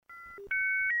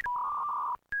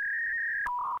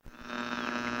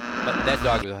That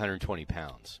dog was 120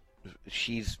 pounds.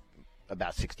 She's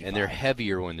about 65. And they're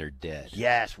heavier when they're dead.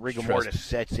 Yes, rigor mortis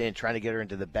sets in. Trying to get her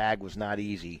into the bag was not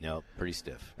easy. No, pretty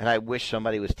stiff. And I wish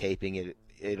somebody was taping it.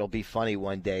 It'll be funny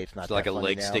one day. It's not so like a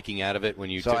leg now. sticking out of it when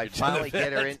you. So I finally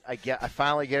get her in. I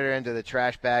finally get her into the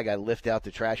trash bag. I lift out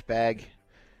the trash bag,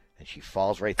 and she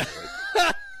falls right through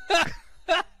it.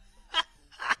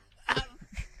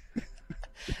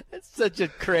 It's such a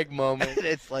Craig moment.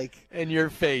 It's like, and your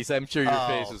face. I'm sure your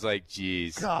face was like,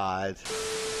 "Geez, God."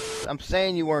 I'm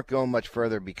saying you weren't going much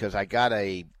further because I got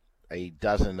a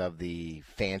dozen of the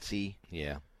fancy,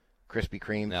 Krispy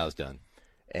Kremes. Now it's done.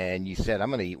 And you said I'm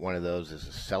going to eat one of those as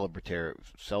a celebratory,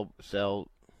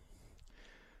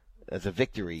 as a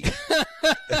victory.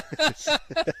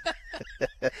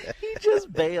 He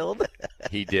just bailed.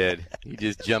 He did. He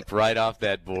just jumped right off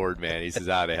that board, man. He says,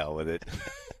 "Out of hell with it."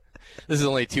 This is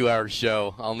only a 2-hour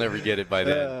show. I'll never get it by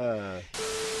then.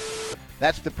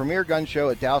 That's the Premier Gun Show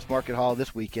at Dallas Market Hall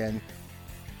this weekend.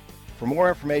 For more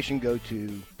information, go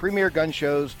to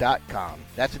premiergunshows.com.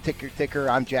 That's a ticker.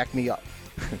 I'm Jack Me Up.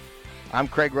 I'm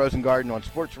Craig Rosengarten on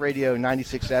Sports Radio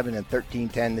 96.7 and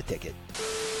 1310 The Ticket.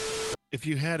 If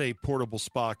you had a portable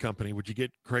spa company, would you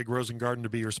get Craig Rosengarten to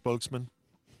be your spokesman?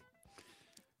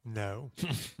 No.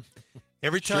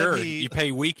 Every time you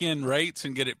pay weekend rates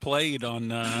and get it played on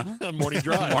Morning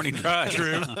Drive. Morning Drive.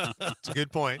 True. That's a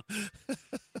good point.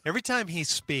 Every time he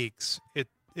speaks,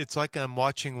 it's like I'm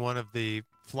watching one of the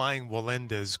flying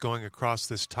Walendas going across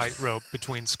this tightrope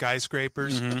between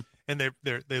skyscrapers, and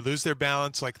they lose their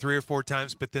balance like 3 or 4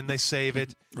 times, but then they save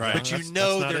it. Right. But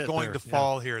they're going to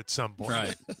fall here at some point.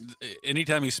 Right.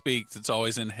 Anytime he speaks, it's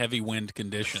always in heavy wind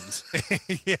conditions.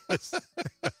 Yes.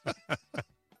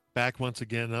 Back once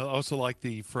again. I also like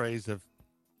the phrase of,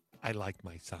 "I like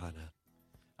my sauna."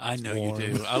 I know you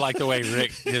do. I like the way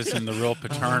Rick gives him the real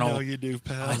paternal. I know you do,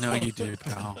 pal. I know you do,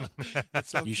 pal.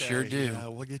 That's okay. You sure do. Yeah,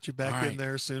 we'll get you back in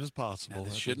there as soon as possible.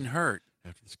 This shouldn't hurt.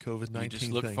 After this COVID-19 You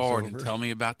just look thing's forward over. and tell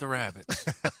me about the rabbits.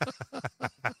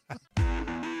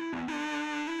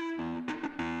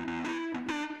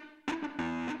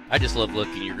 I just love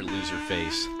looking at your loser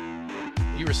face.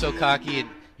 You were so cocky, and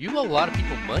you owe a lot of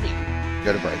people money.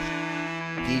 Go to break.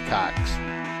 Detox.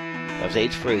 That was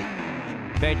AIDS-free.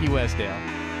 Thank you, Westdale.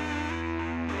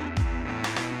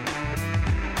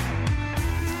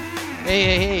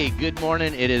 Hey, good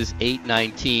morning. It is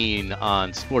 8:19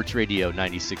 on Sports Radio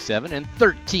 96.7 and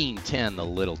 1310 The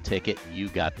Little Ticket. You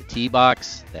got the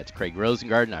T-Box. That's Craig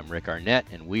Rosengarten. I'm Rick Arnett,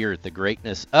 and we are at the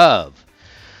greatness of...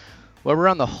 Well, we're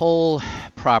on the whole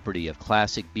property of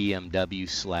classic BMW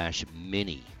 /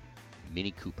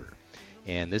 Mini Cooper.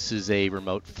 And this is a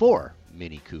remote for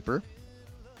Mini Cooper.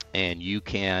 And you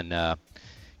can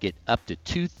get up to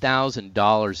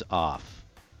 $2,000 off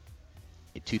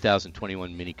a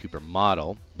 2021 Mini Cooper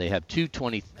model. They have two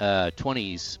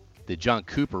 20s, the John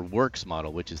Cooper Works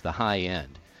model, which is the high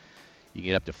end. You can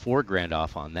get up to $4,000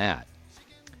 off on that.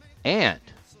 And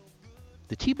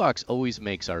the T-Box always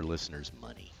makes our listeners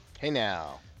money. Hey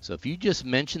now. So if you just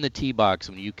mention the T-Box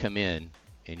when you come in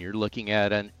and you're looking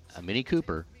at a Mini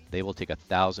Cooper, they will take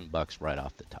 $1,000 right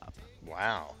off the top.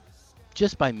 Wow.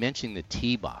 Just by mentioning the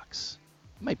T-Box.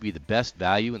 It might be the best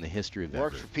value in the history of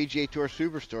Works for PGA Tour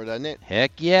Superstore, doesn't it?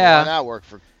 Heck yeah. Why not work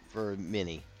for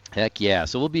Mini? Heck yeah.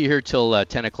 So we'll be here till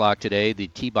 10 o'clock today. The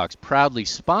T-Box proudly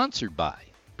sponsored by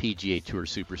PGA Tour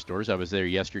Superstores. I was there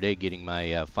yesterday getting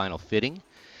my final fitting.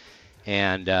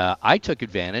 And I took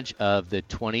advantage of the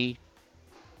 $20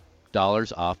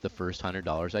 off the first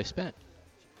 $100 I spent.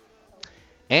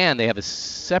 And they have a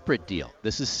separate deal.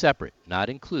 This is separate, not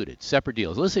included. Separate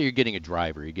deals. Let's say you're getting a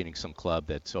driver. You're getting some club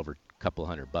that's over a couple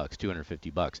 $100,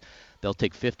 $250. They'll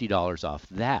take $50 off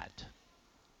that.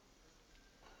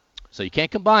 So you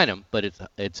can't combine them, but it's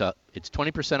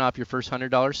 20% off your first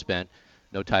 $100 spent.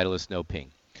 No Titleist, no ping.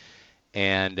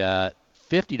 And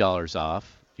 $50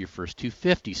 off your first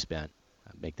 $250 spent.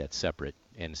 I'll make that separate.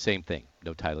 And same thing,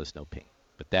 no Titleist, no ping.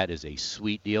 But that is a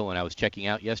sweet deal. When I was checking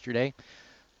out yesterday,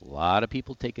 a lot of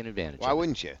people taking advantage of it. Why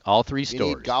wouldn't you? All 3 stores.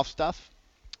 You need golf stuff?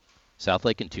 South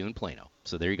Lake and Tune, Plano.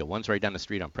 So there you go. One's right down the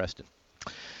street on Preston.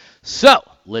 So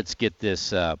let's get this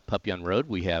puppy on road.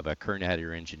 We have Kern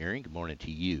Hatter Engineering. Good morning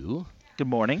to you. Good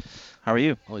morning. How are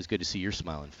you? Always good to see your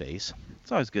smiling face.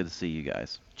 It's always good to see you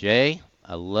guys. Jay,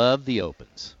 I love the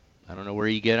Opens. I don't know where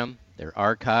you get them. They're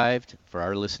archived for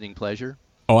our listening pleasure.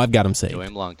 Oh, I've got them saved. Enjoy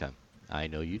them long time. I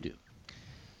know you do.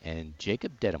 And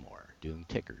Jacob Dedamore doing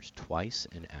tickers twice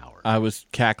an hour. I was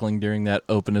cackling during that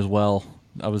Open as well.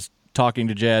 I was talking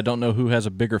to Jay. I don't know who has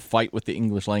a bigger fight with the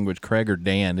English language, Craig or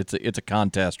Dan. It's a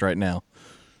contest right now.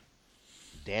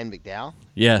 Dan McDowell?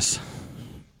 Yes.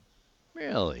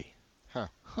 Really?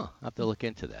 Huh, I'll have to look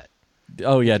into that.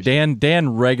 Oh yeah, Dan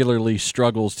regularly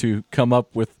struggles to come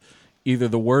up with either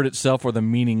the word itself or the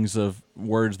meanings of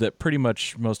words that pretty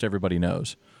much most everybody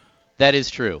knows. That is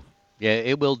true. Yeah,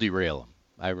 it will derail them.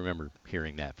 I remember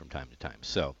hearing that from time to time.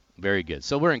 So, very good.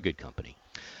 So, we're in good company.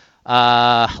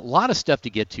 A lot of stuff to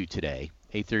get to today.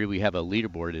 8:30, we have a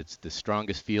leaderboard. It's the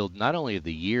strongest field, not only of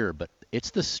the year, but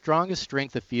it's the strongest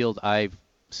strength of field I've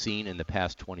seen in the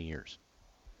past 20 years.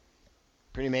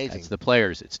 Pretty amazing. That's the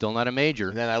players. It's still not a major.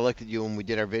 And then I looked at you when we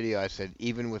did our video. I said,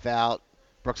 even without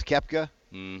Brooks Koepka,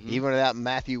 even without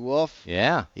Matthew Wolff,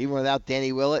 Yeah. even without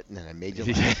Danny Willett, and then I made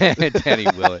you laugh. Danny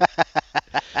Willett.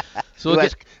 So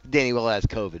Danny Willett has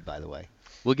COVID, by the way.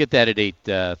 we'll get that at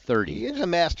 8:30. He is a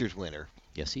Masters winner.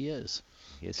 Yes, he is.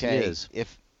 Yes, Okay, he is.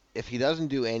 If he doesn't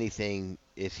do anything,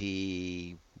 is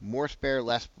he more spare,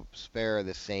 less spare, or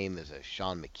the same as a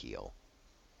Sean McKeel?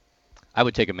 I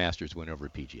would take a Masters win over a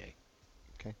PGA.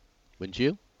 Okay. Wouldn't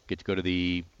you? Get to go to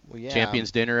the Well, yeah.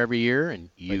 Champions Dinner every year, and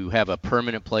you have a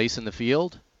permanent place in the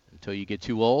field until you get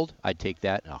too old. I'd take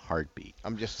that in a heartbeat.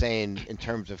 I'm just saying, in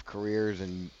terms of careers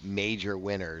and major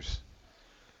winners,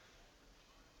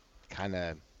 kind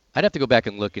of. I'd have to go back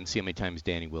and look and see how many times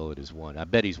Danny Willett has won. I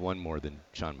bet he's won more than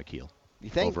Sean McKeel. You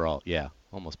think? Overall, yeah,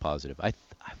 almost positive. I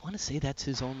want to say that's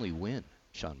his only win,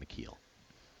 Sean McKeel.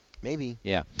 Maybe.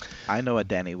 Yeah. I know a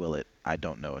Danny Willett. I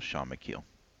don't know a Sean McKeel.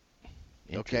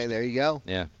 Okay, there you go.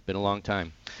 Yeah, been a long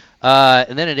time.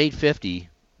 And then at 8:50,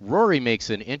 Rory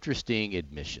makes an interesting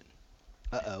admission.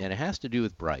 Uh-oh. And it has to do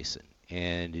with Bryson.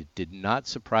 And it did not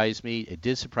surprise me. It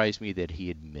did surprise me that he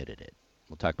admitted it.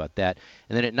 We'll talk about that.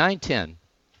 And then at 9:10,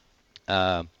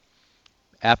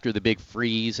 after the big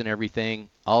freeze and everything,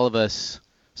 all of us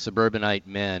suburbanite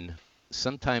men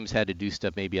sometimes had to do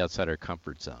stuff maybe outside our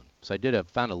comfort zone. So I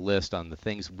found a list on the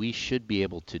things we should be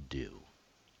able to do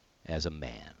as a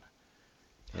man.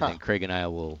 And then Craig and I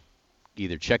will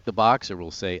either check the box or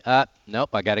we'll say,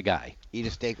 nope, I got a guy. Eat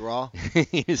a steak raw?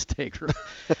 Eat a steak raw.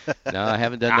 No, I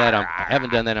haven't done that. I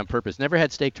haven't done that on purpose. Never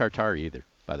had steak tartare either,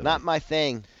 by the way. Not my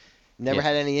thing. Never Yeah.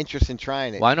 had any interest in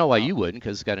trying it. Well, I know why you wouldn't,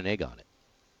 because it's got an egg on it.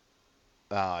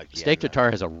 Yeah, Steak tartare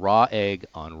has a raw egg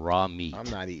on raw meat. I'm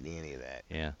not eating any of that.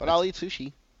 Yeah. But I'll eat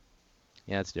sushi.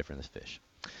 Yeah, it's different as fish.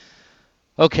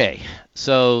 Okay,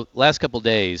 so last couple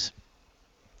days,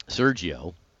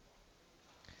 Sergio,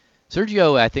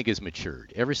 I think, has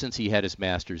matured. Ever since he had his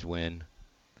Masters win,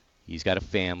 he's got a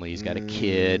family, he's got a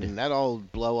kid. That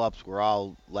old blow-ups were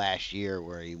all last year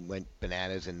where he went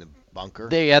bananas in the bunker.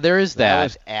 There is that. That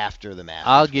was after the Masters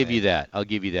I'll give win.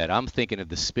 you that. I'm thinking of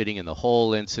the spitting in the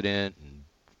hole incident. And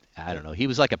I don't know. He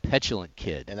was like a petulant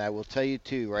kid. And I will tell you,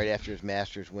 too, right after his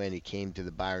Masters win, he came to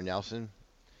the Byron Nelson.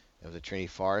 It was at Trinity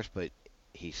Forest, but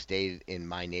he stayed in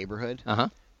my neighborhood. Uh-huh.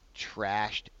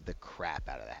 Trashed the crap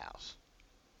out of the house.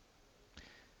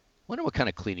 Wonder what kind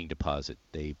of cleaning deposit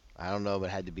they... I don't know, but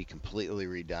it had to be completely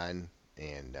redone.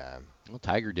 And Well,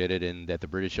 Tiger did it at the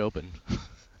British Open.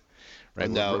 Right,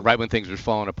 No. right when things were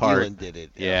falling apart. Elin did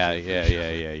it.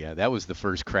 Yeah. That was the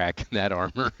first crack in that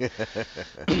armor.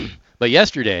 But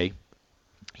yesterday,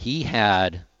 he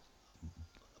had,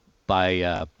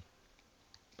 by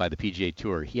the PGA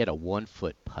Tour, he had a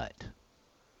 1-foot putt.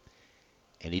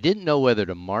 And he didn't know whether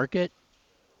to mark it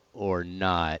or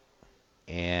not.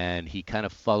 And he kind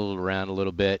of fuddled around a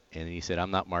little bit, and he said,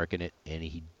 I'm not marking it. And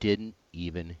he didn't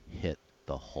even hit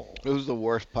the hole. It was the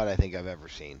worst putt I think I've ever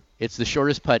seen. It's the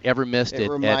shortest putt ever missed It at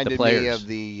the reminded Players.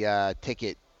 me of the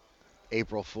ticket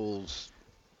April Fool's.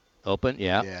 Open,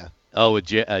 yeah. Yeah. Oh, with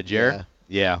Jared? Yeah.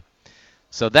 Yeah.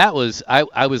 So that was,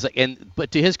 I was like,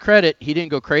 but to his credit, he didn't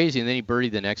go crazy, and then he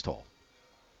birdied the next hole.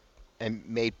 And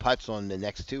made putts on the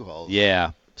next two holes.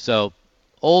 Yeah. So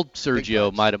old Big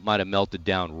Sergio putts. might have melted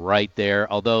down right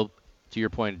there. Although, to your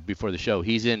point before the show,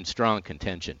 he's in strong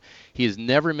contention. He has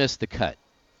never missed the cut.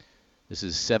 This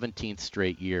is 17th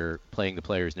straight year playing the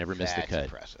Players, never missed the That's cut.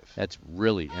 impressive. That's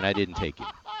really, and I didn't take him,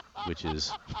 which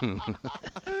is,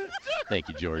 thank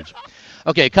you, George.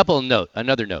 Okay,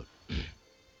 another note.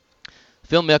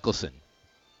 Phil Mickelson,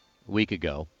 a week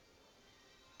ago,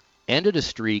 ended a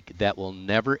streak that will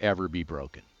never, ever be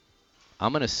broken.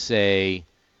 I'm going to say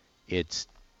it's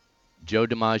Joe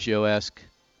DiMaggio-esque.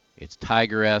 It's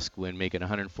Tiger-esque when making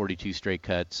 142 straight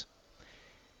cuts.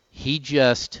 He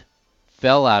just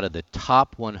fell out of the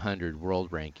top 100 world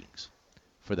rankings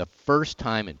for the first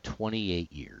time in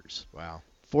 28 years. Wow.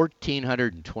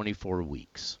 1,424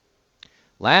 weeks.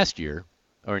 Last year,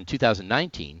 or in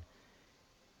 2019,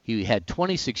 he had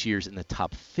 26 years in the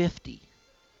top 50.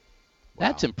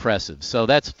 That's impressive. So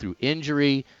that's through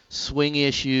injury, swing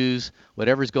issues,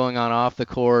 whatever's going on off the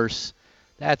course.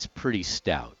 That's pretty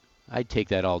stout. I'd take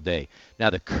that all day.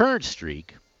 Now, the current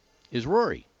streak is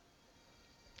Rory.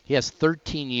 He has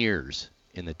 13 years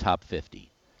in the top 50.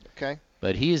 Okay.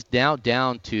 But he is now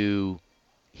down to,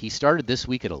 he started this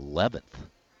week at 11th.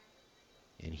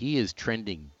 And he is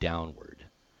trending downward.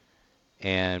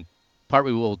 And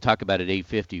partly what we'll talk about at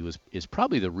 850 is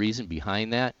probably the reason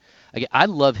behind that. Again, I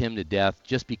love him to death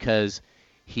just because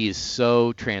he is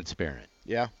so transparent.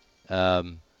 Yeah.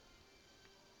 But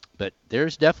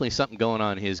there's definitely something going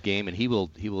on in his game, and he will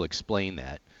explain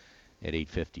that at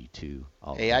 850 to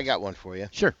all. Hey, I got one for you.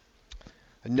 Sure.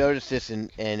 I noticed this, and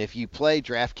if you play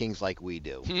DraftKings like we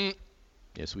do,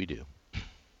 Yes, we do.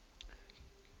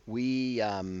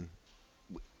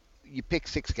 you pick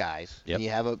 6 guys, Yep. and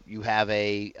you have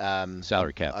a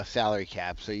Salary cap. a salary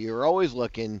cap. So you're always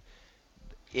looking,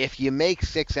 if you make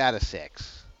 6 out of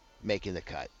 6 making the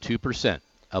cut. 2%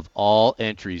 of all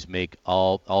entries make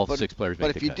all 6 players make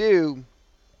But the if you cut. do,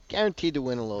 guaranteed to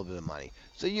win a little bit of money.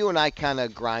 So you and I kind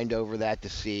of grind over that to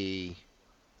see.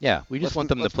 Yeah, we just want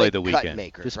them to let's play make the cut weekend.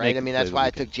 makers, Just right? make I them mean, play that's the why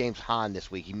weekend. I took James Hahn this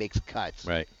week. He makes cuts.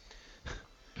 Right.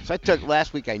 So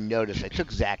last week I noticed I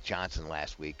took Zach Johnson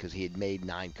last week because he had made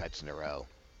 9 cuts in a row.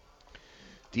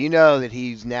 Do you know that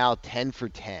he's now 10 for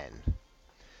 10?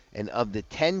 And of the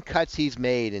 10 cuts he's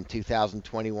made in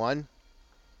 2021,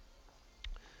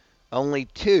 only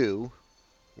 2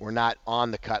 were not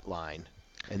on the cut line,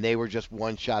 and they were just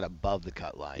 1 shot above the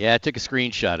cut line. Yeah, I took a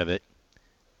screenshot of it.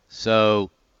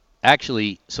 So,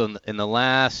 actually, in the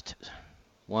last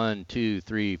 1, 2,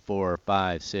 3, 4,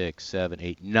 5, 6, 7,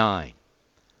 8, 9,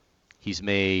 he's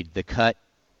made the cut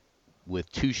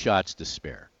with 2 shots to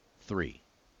spare. 3.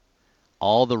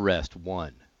 All the rest,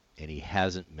 1. And he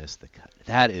hasn't missed the cut.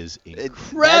 That is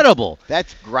incredible.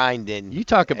 That's grinding. You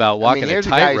talk about walking here's a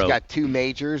a guy tightrope. who's got 2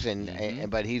 majors,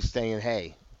 but he's saying,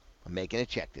 "Hey, I'm making a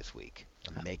check this week.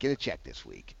 I'm making a check this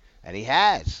week," and he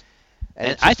has.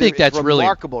 And it's I just think that's it's really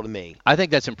remarkable to me. I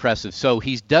think that's impressive. So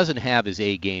he doesn't have his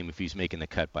A game if he's making the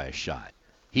cut by a shot.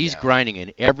 He's Yeah. grinding,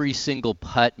 and every single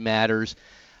putt matters.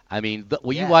 I mean,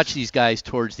 when you Yes. watch these guys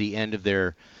towards the end of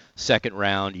their second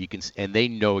round, and they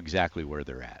know exactly where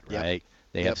they're at, Yep. right?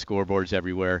 They have scoreboards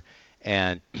everywhere,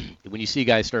 and when you see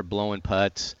guys start blowing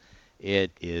putts, it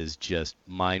is just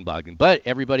mind-boggling. But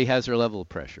everybody has their level of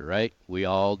pressure, right? We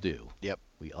all do. Yep.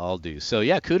 We all do. So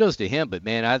yeah, kudos to him. But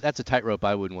man, that's a tightrope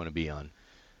I wouldn't want to be on.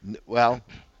 Well,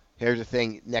 here's the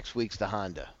thing. Next week's the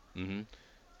Honda. Mm-hmm.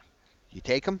 You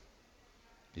take him?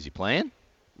 Is he playing?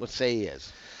 Let's say he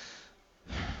is.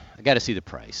 I got to see the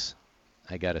price.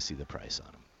 I got to see the price on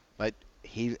him. But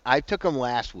I took him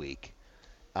last week,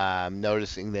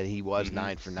 noticing that he was Mm-hmm.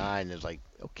 9 for 9. It was like,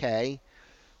 okay.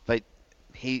 But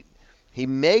he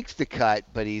makes the cut,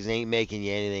 but he ain't making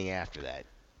you anything after that.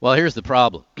 Well, here's the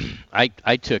problem. I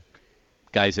took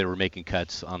guys that were making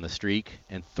cuts on the streak,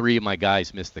 and 3 of my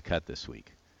guys missed the cut this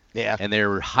week. Yeah. And they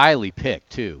were highly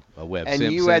picked, too. Webb And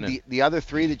Simpson. you had the other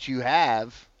 3 that you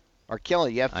have are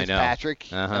killing. You have I know. Fitzpatrick.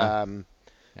 Uh-huh.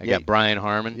 I got Brian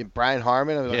Harmon. Brian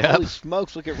Harmon. I was like, Yep. holy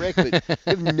smokes, look at Rick. But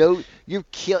you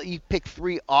pick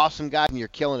 3 awesome guys and you're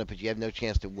killing it, but you have no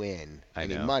chance to win I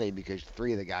any know. money because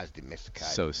 3 of the guys didn't miss the cut.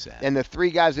 So sad. And the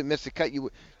 3 guys that missed the cut,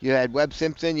 you had Webb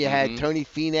Simpson, you had Tony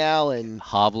Finau, and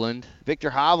Hovland. Victor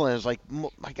Hovland. It's like,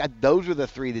 my God, those are the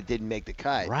 3 that didn't make the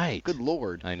cut. Right. Good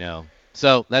Lord. I know.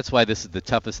 So that's why this is the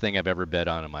toughest thing I've ever bet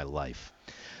on in my life.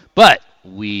 But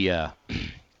we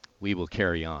will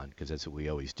carry on because that's what we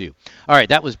always do. All right,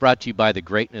 that was brought to you by the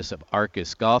greatness of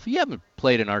Arcus Golf. If you haven't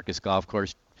played an Arcus golf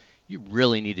course, you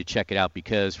really need to check it out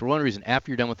because for one reason,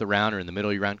 after you're done with the round or in the middle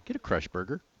of your round, get a Crush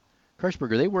Burger. Crush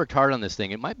Burger, they worked hard on this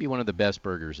thing. It might be one of the best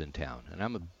burgers in town, and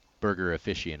I'm a burger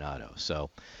aficionado. So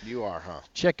You are, huh?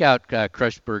 check out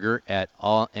Crush Burger at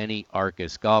any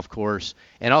Arcus golf course.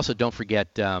 And also don't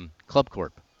forget Club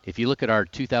Corp. If you look at our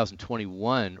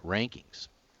 2021 rankings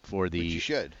for But you the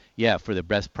should. for the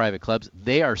best private clubs,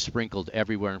 they are sprinkled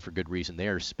everywhere and for good reason. They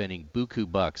are spending buku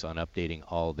bucks on updating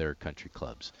all their country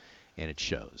clubs, and it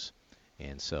shows.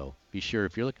 And so be sure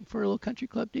if you're looking for a little country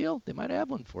club deal, they might have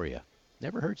one for you.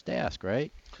 Never hurts to ask,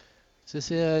 right? Is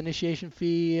this initiation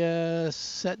fee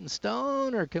set in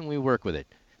stone, or can we work with it?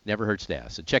 Never hurts to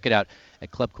ask. So check it out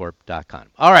at clubcorp.com.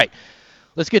 All right,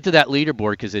 let's get to that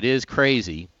leaderboard because it is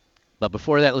crazy. But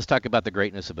before that, let's talk about the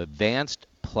greatness of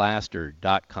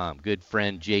AdvancedPlaster.com. Good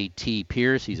friend JT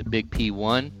Pierce, he's a big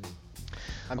P1.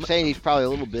 I'm saying he's probably a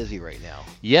little busy right now.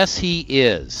 Yes, he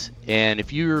is. And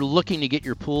if you're looking to get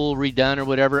your pool redone or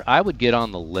whatever, I would get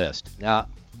on the list. Now,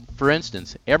 for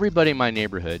instance, everybody in my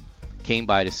neighborhood came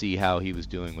by to see how he was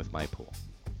doing with my pool.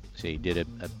 So he did a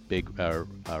big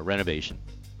renovation.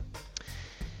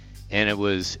 And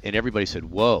everybody said,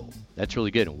 whoa, that's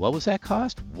really good. And what was that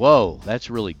cost? Whoa, that's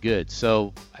really good.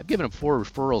 So I've given him 4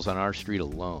 referrals on our street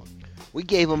alone. We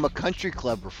gave him a country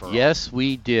club referral. Yes,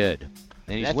 we did.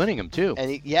 And he's winning them, too.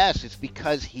 And yes, it's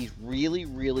because he's really,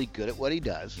 really good at what he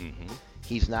does. Mm-hmm.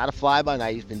 He's not a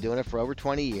fly-by-night. He's been doing it for over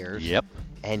 20 years. Yep.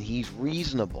 And he's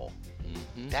reasonable.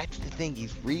 Mm-hmm. That's the thing.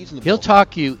 He's reasonable.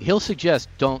 He'll suggest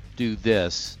don't do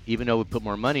this, even though we put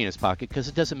more money in his pocket, because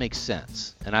it doesn't make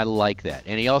sense. And I like that.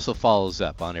 And he also follows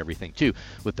up on everything, too.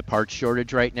 With the parts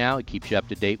shortage right now, it keeps you up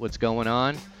to date what's going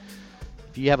on.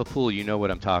 If you have a pool, you know what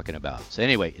I'm talking about. So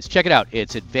anyway, check it out.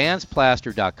 It's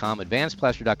advancedplaster.com.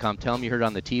 Advancedplaster.com. Tell him you heard it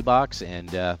on the T-Box,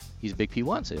 and he's a big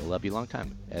P1, so he'll love you a long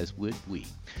time, as would we.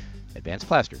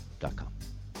 Advancedplaster.com.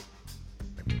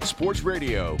 Sports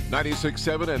Radio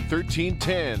 96.7 and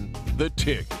 1310, The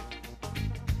Tick.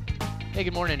 Hey,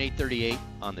 good morning. 8:38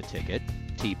 on the Ticket.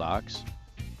 T-Box.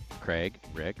 Craig,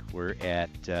 Rick, we're in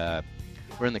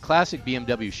the classic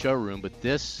BMW showroom, but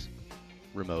this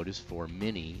remote is for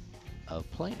Mini of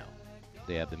Plano.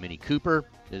 They have the Mini Cooper.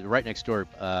 Right next door,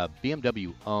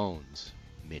 BMW owns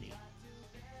Mini.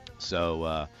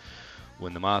 So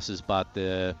when the Mosses bought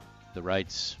the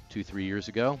rights 2-3 years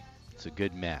ago, it's a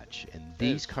good match. And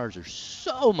these cars are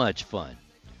so much fun.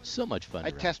 So much fun.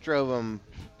 I test drove them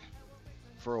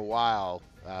for a while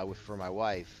for my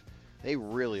wife. They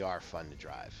really are fun to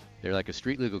drive. They're like a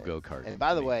street legal go-kart. And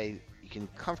by the way, you can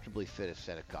comfortably fit a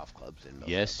set of golf clubs in most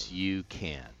Yes, of them. you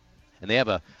can. And they have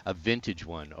a vintage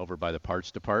one over by the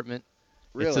parts department.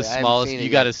 Really? It's the I haven't smallest. seen it You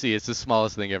got to yet. see. It's the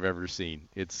smallest thing I've ever seen.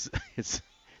 It's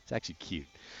actually cute.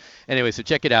 Anyway, so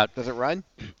check it out. Does it run?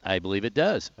 I believe it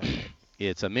does.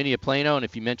 It's a Mini of Plano, and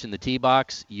if you mention the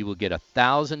T-Box, you will get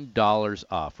 $1,000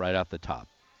 off right off the top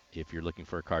if you're looking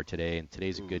for a car today, and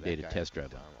today's a good day to test drive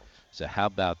them. So how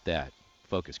about that?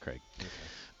 Focus, Craig.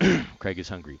 Okay. Craig is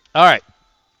hungry. All right.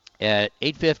 At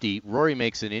 8:50, Rory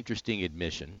makes an interesting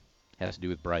admission. Has to do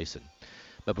with Bryson.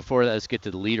 But before that, let's get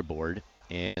to the leaderboard,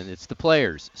 and it's the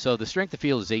players. So the strength of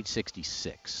field is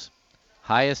 866.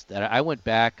 Highest, I went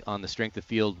back on the strength of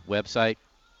field website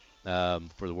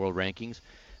for the world rankings.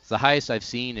 It's the highest I've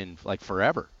seen in like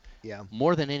forever. Yeah.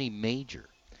 More than any major.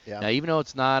 Yeah. Now, even though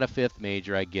it's not a fifth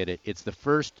major, I get it. It's the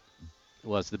first,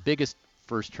 it's the biggest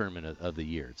first tournament of the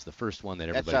year. It's the first one that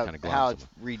everybody kind of That's how it's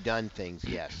gloms redone things,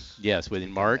 yes. Yes,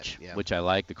 within March, Yeah. which I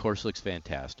like. The course looks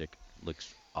fantastic.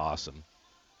 Looks awesome.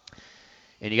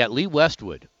 And you got Lee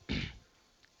Westwood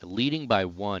leading by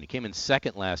 1. He came in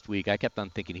second last week. I kept on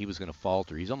thinking he was going to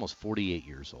falter. He's almost 48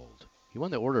 years old. He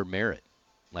won the Order of Merit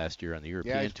last year on the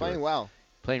European Yeah, he's Tour. playing well.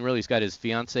 Playing really. He's got his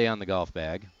fiancée on the golf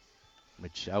bag,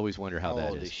 which I always wonder how that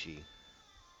old is. is she?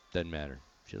 Doesn't matter.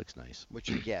 She looks nice. What's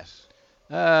your guess?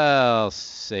 I'll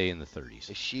say in the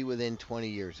 30s. Is she within 20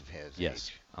 years of his Yes,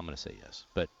 age? I'm going to say yes,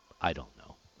 but I don't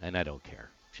know, and I don't care.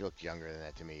 She looked younger than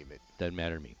that to me, but Doesn't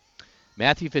matter to me.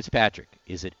 Matthew Fitzpatrick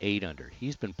is at 8 under.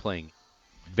 He's been playing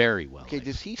very well. okay.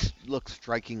 lately. Does he look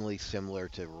strikingly similar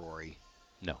to Rory?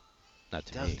 No, not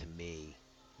to Does me. to me.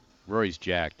 Rory's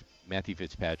jacked. Matthew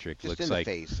Fitzpatrick Just looks in like.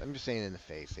 the face. I'm just saying in the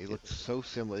face. They look so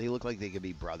similar. They look like they could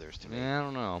be brothers to me. I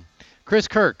don't know. Chris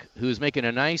Kirk, who's making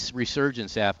a nice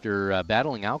resurgence after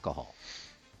battling alcoholism.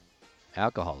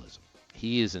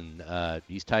 He is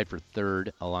he's tied for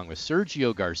third, along with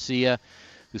Sergio Garcia,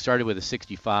 who started with a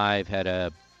 65, had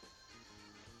a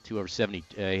 2 over 70.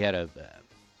 He had a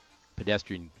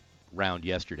pedestrian round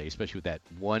yesterday, especially with that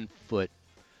 1 foot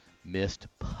missed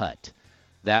putt.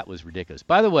 That was ridiculous.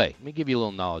 By the way, let me give you a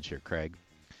little knowledge here, Craig.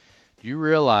 Do you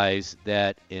realize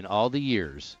that in all the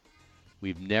years,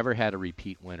 we've never had a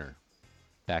repeat winner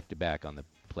back-to-back on the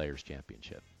Players'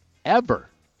 Championship? Ever.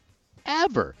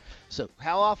 So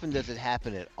How often does it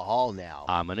happen at all now?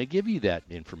 I'm going to give you that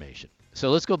information.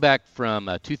 So let's go back from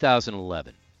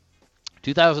 2011.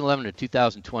 2011 to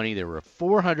 2020, there were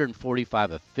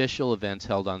 445 official events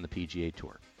held on the PGA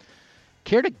Tour.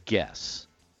 Care to guess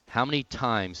how many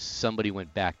times somebody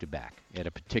went back-to-back at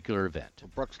a particular event?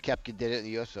 Well, Brooks Koepka did it in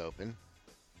the U.S. Open.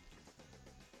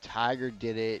 Tiger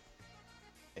did it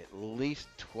at least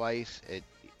twice at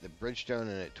the Bridgestone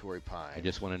and at Torrey Pines. I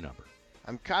just want a number.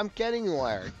 I'm getting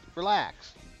there.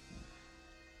 Relax.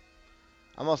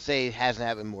 I'm going to say it hasn't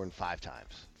happened more than 5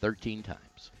 times. 13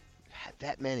 times.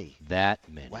 That many. That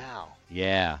many. Wow.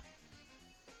 Yeah.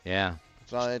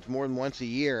 So it's more than once a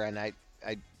year, and it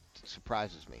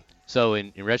surprises me. So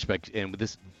in retrospect, and with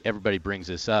this, everybody brings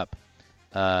this up,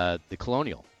 the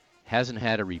Colonial hasn't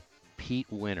had a repeat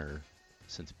winner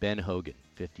since Ben Hogan,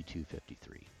 52-53.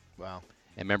 Wow.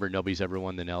 And remember, nobody's ever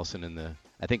won the Nelson and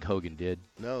I think Hogan did.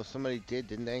 No, somebody did,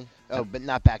 didn't they? Oh, but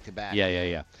not back to back.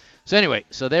 Yeah. So anyway,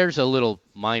 so there's a little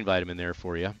mind vitamin there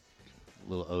for you.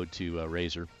 little ode to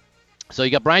Razor. So you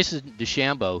got Bryson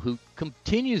DeChambeau, who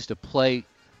continues to play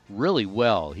really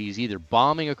well. He's either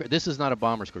bombing. This is not a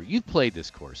bomber's course. You've played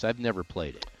this course. I've never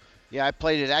played it. Yeah, I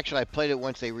played it. Actually, I played it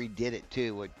once they redid it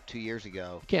too, 2 years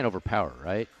ago. You can't overpower,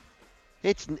 right?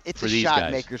 It's For a these shot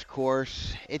guys. maker's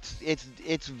course.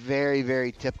 It's very,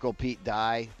 very typical Pete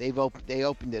Dye. They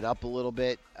opened it up a little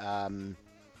bit on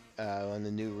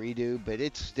the new redo, but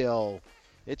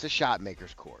it's a shot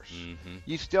maker's course. Mm-hmm.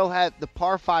 You still have the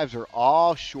par fives are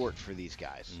all short for these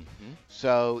guys, Mm-hmm.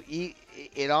 so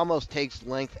it almost takes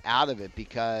length out of it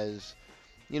because,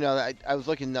 I was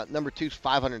looking at number 2's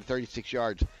 536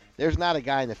 yards. There's not a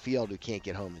guy in the field who can't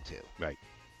get home in 2. Right.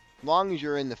 As long as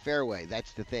you're in the fairway,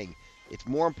 that's the thing. It's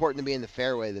more important to be in the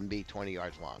fairway than be 20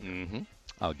 yards long. Mm-hmm.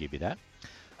 I'll give you that.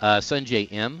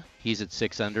 Sungjae M, he's at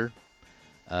 6 under.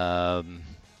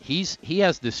 He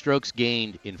has the strokes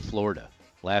gained in Florida.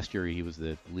 Last year he was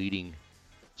the leading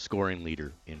scoring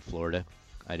leader in Florida.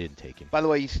 I didn't take him. By the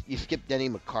way, you skipped Denny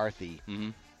McCarthy.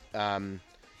 Mm-hmm.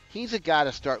 He's a guy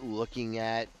to start looking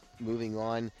at moving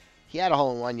on. He had a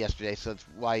hole-in-one yesterday, so that's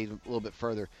why he's a little bit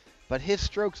further. But his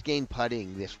strokes gained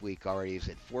putting this week already is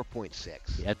at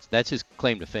 4.6. That's his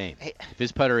claim to fame. Hey, If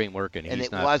his putter ain't working, and he's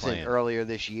it not wasn't playing. earlier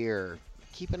this year.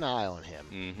 Keep an eye on him.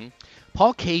 Mm-hmm.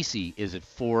 Paul Casey is at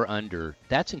 4 under.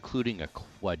 That's including a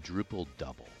quadruple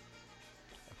double.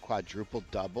 A quadruple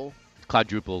double.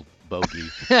 Quadruple bogey.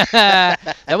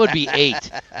 That would be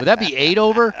 8. Would that be 8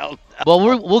 over? Well,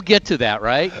 we'll get to that,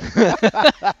 right?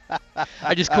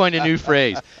 I just coined a new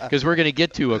phrase because we're going to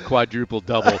get to a quadruple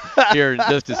double here in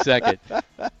just a second.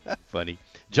 Funny.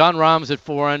 John Rahm's at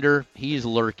 4 under. He's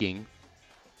lurking.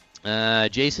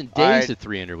 Jason Day's All right. at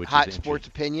 3 under, which Hot is sports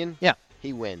opinion? Yeah.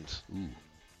 He wins. Ooh.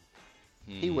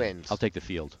 He wins. I'll take the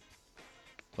field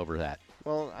over that.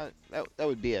 Well, that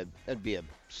would be a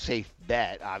safe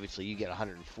bet. Obviously, you get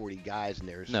 140 guys, and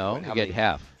there's No, how you get many?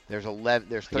 half. There's 11.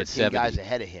 There's I get 13 guys 70.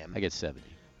 ahead of him. I get 70.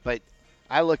 But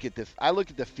I look at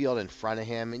the field in front of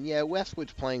him, and yeah,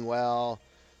 Westwood's playing well.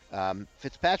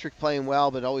 Fitzpatrick playing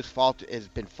well, but always has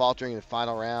been faltering in the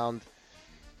final round.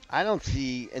 I don't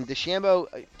see, and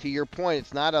DeChambeau, to your point,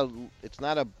 it's not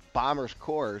a bomber's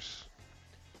course.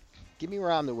 Give me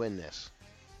Rahm to win this.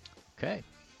 Okay.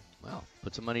 Well,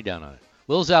 put some money down on it.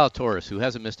 Will Zalatoris, who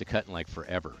hasn't missed a cut in like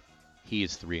forever, he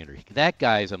is 3 under. That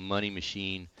guy is a money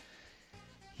machine.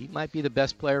 He might be the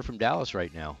best player from Dallas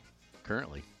right now,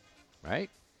 currently,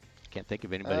 right? Can't think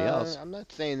of anybody else. I'm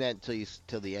not saying that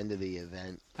till the end of the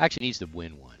event. Actually needs to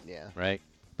win one, Yeah. right?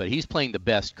 But he's playing the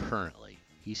best currently.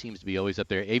 He seems to be always up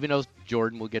there. Even though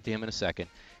Jordan, we'll get to him in a second,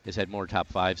 has had more top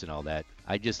fives and all that.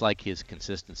 I just like his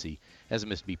consistency. Hasn't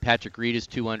missed a beat. Patrick Reed is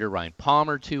 2 under. Ryan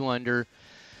Palmer 2 under.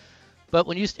 But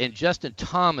and Justin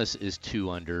Thomas is 2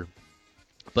 under.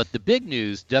 But the big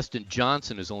news, Dustin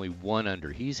Johnson is only 1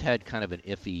 under. He's had kind of an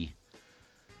iffy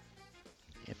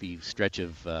stretch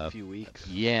of A few weeks.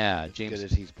 yeah, As James. good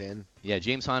as he's been. Yeah,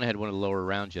 James Hanna had one of the lower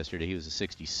rounds yesterday. He was a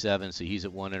 67, so he's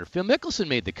at 1 under. Phil Mickelson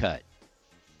made the cut.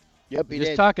 Yep, he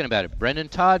Just did. talking about it. Brendan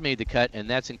Todd made the cut, and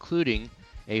that's including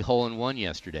a hole-in-one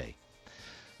yesterday.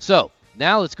 So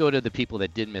now let's go to the people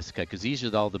that did miss the cut, because these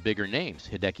are all the bigger names.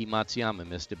 Hideki Matsuyama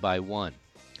missed it by 1.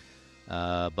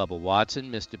 Bubba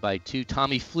Watson missed it by 2.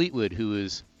 Tommy Fleetwood, who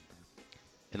is,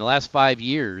 in the last 5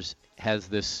 years, has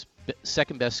this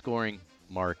second-best scoring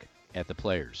mark at the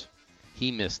Players.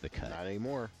 He missed the cut. Not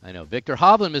anymore. I know. Victor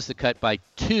Hovland missed the cut by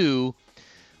 2.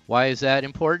 Why is that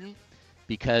important?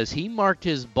 Because he marked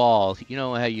his ball. You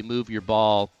know how you move your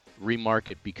ball,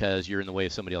 remark it because you're in the way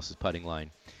of somebody else's putting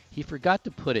line. He forgot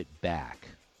to put it back.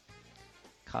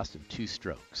 Cost him 2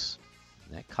 strokes.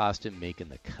 And that cost him making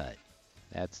the cut.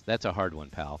 That's a hard one,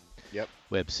 pal. Yep.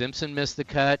 Webb Simpson missed the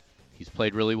cut. He's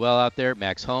played really well out there.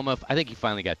 Max Homa, I think he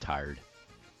finally got tired.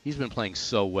 He's been playing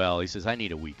so well. He says, I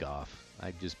need a week off.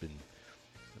 I've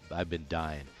been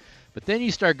dying. But then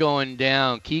you start going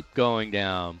down, keep going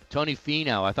down. Tony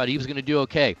Finau, I thought he was going to do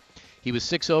okay. He was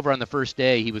 6 over on the first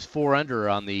day. He was 4 under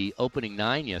on the opening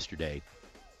 9 yesterday.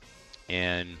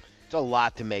 And It's a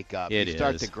lot to make up. It you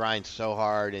start is. to grind so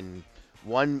hard, and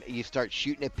you start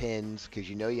shooting at pins because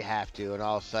you know you have to, and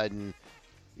all of a sudden,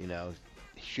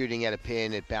 shooting at a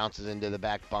pin, it bounces into the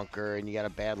back bunker, and you got a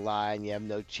bad lie, and you have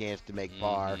no chance to make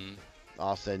par.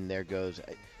 All of a sudden, there goes.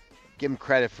 Give him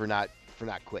credit for not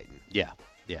quitting. Yeah,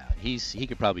 he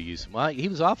could probably use him. Well, he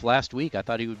was off last week. I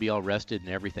thought he would be all rested and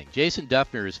everything. Jason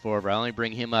Duffner is 4 over. I only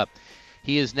bring him up.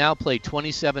 He has now played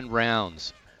 27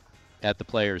 rounds at the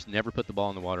Players. Never put the ball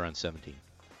in the water on 17.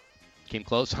 Came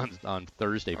close on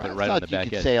Thursday. Put it right on the back You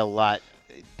could edge. say a lot.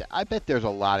 I bet there's a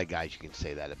lot of guys you can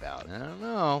say that about. I don't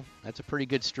know. That's a pretty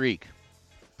good streak.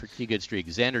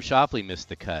 Xander Schauffele missed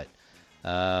the cut.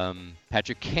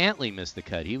 Patrick Cantley missed the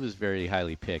cut. He was very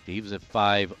highly picked. He was at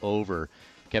 5 over.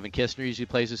 Kevin Kistner usually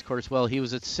plays this course well. He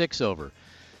was at 6 over.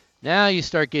 Now you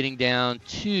start getting down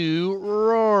to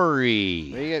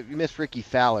Rory. Well, you missed Ricky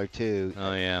Fowler too.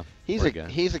 Oh yeah, he's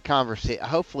a conversation.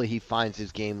 Hopefully he finds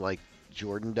his game like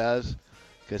Jordan does,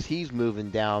 because he's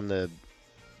moving down the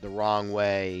wrong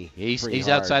way. He's hard.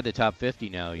 outside the top 50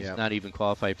 now. He's Yep. not even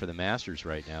qualified for the Masters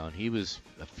right now. And he was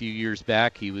a few years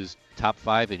back. He was top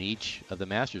 5 in each of the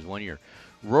Masters one year.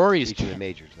 Rory's Each of the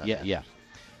majors. Not yeah, Masters. yeah,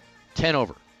 10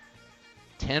 over.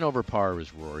 10 over par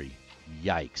was Rory.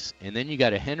 Yikes. And then you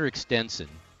got a Henrik Stenson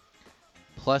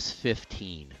plus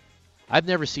 15. I've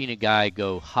never seen a guy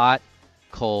go hot,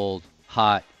 cold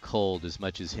as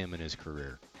much as him in his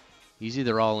career. He's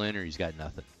either all in or he's got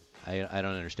nothing. I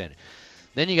don't understand it.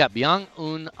 Then you got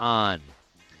Byung-Un An.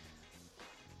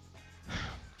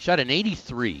 Shot an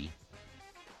 83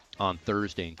 on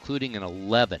Thursday, including an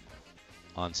 11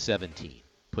 on 17.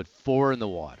 Put 4 in the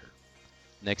water.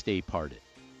 Next day he parred it.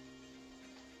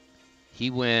 He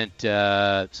went,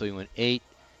 he went 8.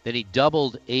 Then he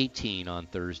doubled 18 on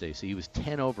Thursday, so he was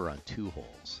 10 over on 2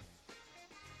 holes.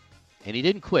 And he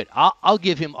didn't quit. I'll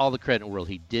give him all the credit in the world.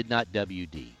 He did not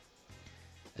WD,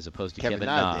 as opposed to Kevin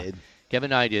Na. did. Kevin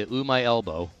Na did. Ooh, my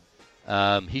elbow.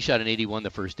 He shot an 81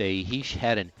 the first day. He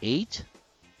had an 8,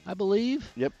 I believe.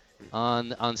 Yep.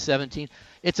 On 17.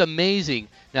 It's amazing.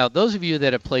 Now, those of you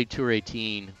that have played Tour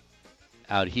 18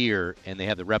 out here, and they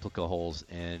have the replica holes,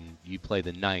 and you play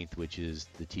the 9th, which is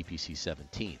the TPC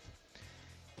 17th.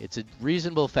 It's a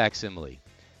reasonable facsimile.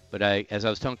 But as I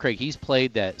was telling Craig, he's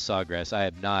played that Sawgrass. I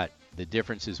have not. The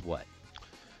difference is what?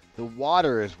 The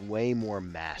water is way more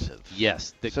massive.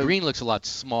 Yes. The green looks a lot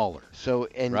smaller. So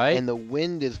right? And the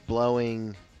wind is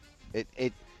blowing.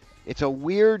 It's a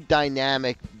weird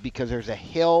dynamic because there's a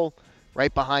hill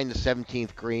right behind the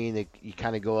 17th green that you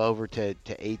kind of go over to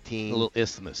 18. A little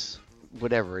isthmus.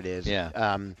 Whatever it is.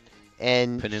 Yeah.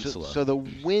 And Peninsula. So the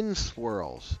wind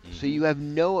swirls. Mm-hmm. So you have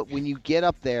when you get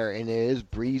up there and it is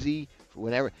breezy,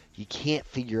 whenever, you can't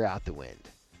figure out the wind.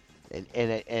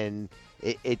 And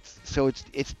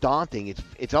it's daunting.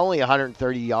 It's only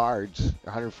 130 yards,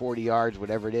 140 yards,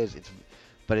 whatever it is.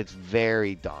 But it's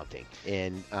very daunting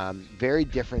and very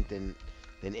different than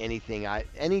anything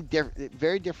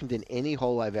very different than any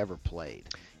hole I've ever played.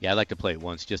 Yeah, I'd like to play it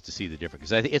once just to see the difference,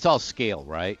 because it's all scale,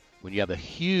 right? When you have a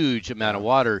huge amount of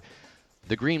water,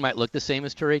 the green might look the same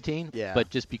as Tour 18, but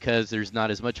just because there's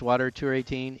not as much water at Tour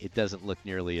 18, it doesn't look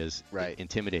nearly as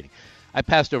intimidating. I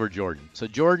passed over Jordan. So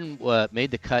Jordan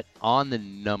made the cut on the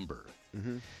number.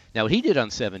 Mm-hmm. Now, what he did on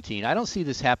 17, I don't see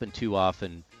this happen too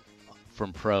often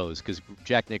from pros, because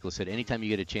Jack Nicklaus said anytime you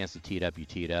get a chance to tee it up, you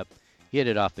tee it up. He hit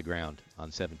it off the ground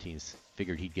on 17.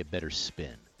 Figured he'd get better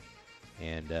spin,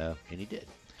 and he did.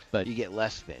 But you get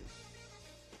less spin.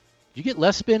 You get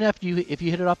less spin if you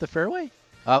hit it off the fairway,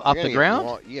 off the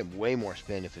ground. You get way more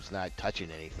spin if it's not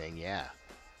touching anything. Yeah.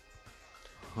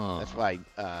 Huh. That's why.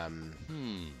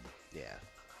 Yeah.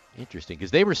 Interesting,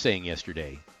 because they were saying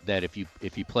yesterday that if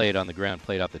you play it on the ground,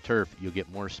 play it off the turf, you'll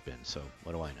get more spin. So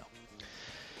what do I know?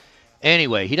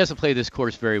 Anyway, he doesn't play this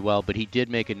course very well, but he did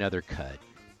make another cut.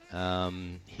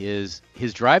 His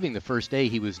driving the first day,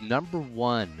 he was number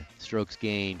 1 strokes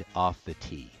gained off the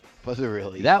tee. Was it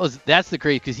really? That's the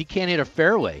crazy, because he can't hit a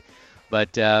fairway,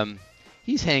 but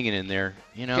he's hanging in there.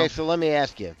 Okay, so let me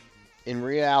ask you. In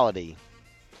reality,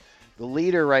 the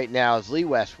leader right now is Lee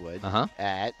Westwood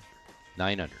at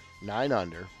 9 under. 9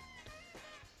 under.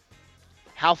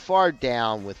 How far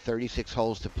down with 36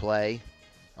 holes to play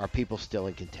are people still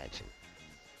in contention?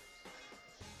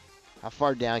 How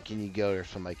far down can you go or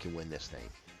somebody can win this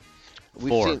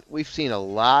thing? We've seen a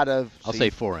lot of. I'll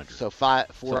say 4 under. So 5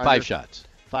 shots.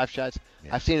 5 shots.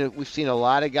 Yeah. We've seen a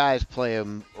lot of guys play a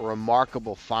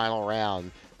remarkable final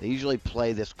round. They usually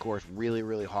play this course really,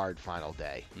 really hard final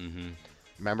day. Mm-hmm.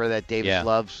 Remember that Davis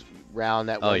Love's round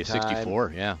that one time?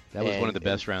 64. Yeah, that was one of the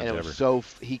best rounds and it ever.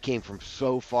 Was he came from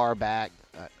so far back.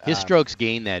 His strokes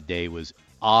gained that day was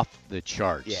off the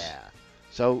charts. Yeah.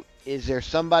 So is there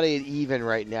somebody at even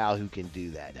right now who can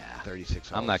do that? 36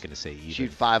 holes. I'm not going to say even.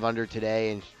 Shoot 5 under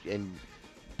today and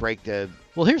break the.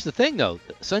 Well, here's the thing though.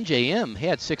 Sungjae Im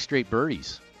had 6 straight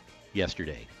birdies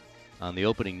yesterday on the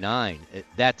opening 9.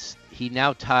 He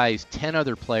now ties 10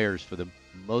 other players for the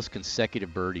most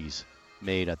consecutive birdies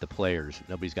made at the Players.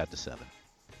 Nobody's got to 7.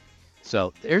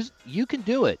 So you can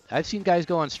do it. I've seen guys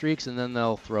go on streaks and then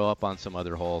they'll throw up on some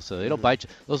other hole. So it'll bite you.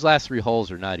 Those last 3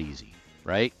 holes are not easy,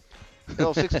 right?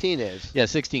 No, 16 is. Yeah,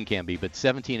 16 can be, but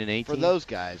 17 and 18. For those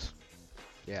guys.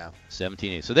 Yeah. 17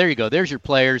 and 18. So there you go. There's your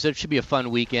players. It should be a fun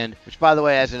weekend. Which, by the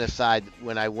way, as an aside,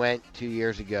 when I went 2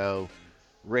 years ago,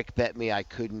 Rick bet me I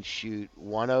couldn't shoot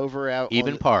 1 over out.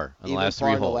 Even par on the last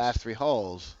 3 the holes. last 3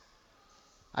 holes.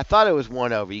 I thought it was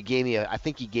 1 over. I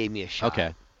think he gave me a shot.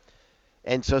 Okay.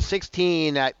 And so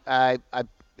 16,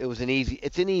 it's an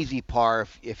easy par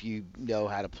if you know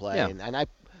how to play. Yeah. And I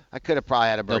could have probably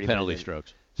had a birdie. No penalty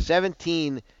strokes.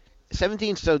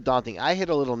 17's so daunting. I hit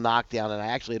a little knockdown, and I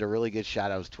actually hit a really good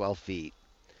shot. I was 12 feet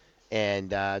and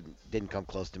didn't come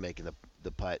close to making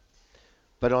the putt.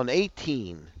 But on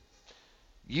 18,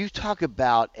 you talk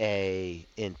about a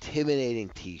intimidating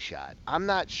tee shot. I'm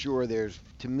not sure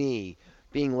to me,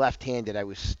 being left-handed, I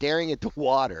was staring at the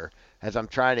water as I'm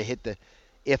trying to hit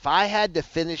if I had to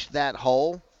finish that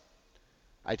hole,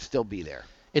 I'd still be there.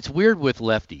 It's weird with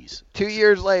lefties. 2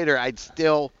 years later, I'd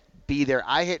still be there.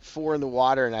 I hit 4 in the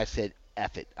water, and I said,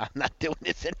 F it. I'm not doing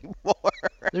this anymore.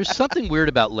 There's something weird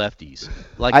about lefties.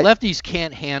 Like, lefties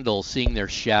can't handle seeing their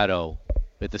shadow.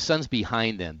 If the sun's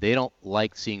behind them, they don't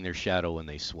like seeing their shadow when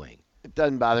they swing. It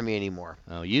doesn't bother me anymore.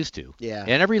 Oh, used to. Yeah.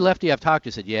 And every lefty I've talked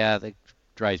to said, yeah, that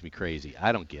drives me crazy.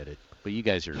 I don't get it. But you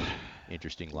guys are an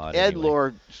interesting lot. Ed anyway.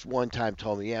 Lord one time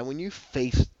told me, yeah, when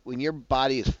your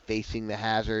body is facing the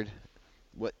hazard,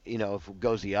 if it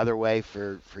goes the other way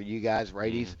for you guys,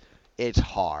 righties, it's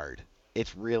hard.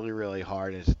 It's really, really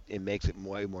hard. It makes it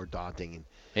way more daunting.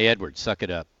 Hey, Edward, suck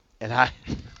it up. And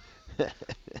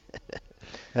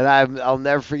I'll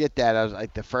never forget that. I was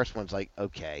like, the first one's like,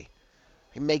 okay,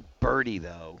 I make birdie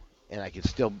though, and I can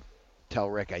still tell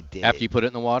Rick I did. After you put it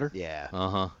in the water? Yeah.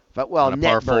 Uh-huh. But On a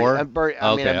net par birdie. 4?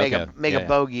 I make a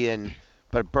bogey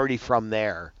but birdie from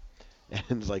there, and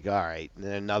it's like, all right. And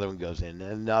then another one goes in,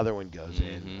 and another one goes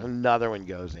in, another one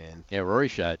goes in. Yeah, Rory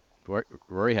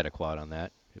had a quad on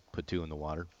that. Put 2 in the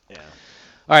water. Yeah.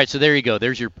 All right, so there you go.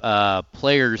 There's your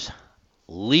players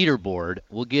leaderboard.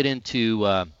 We'll get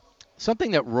into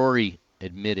something that Rory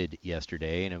admitted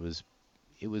yesterday, and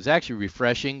it was actually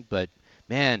refreshing, but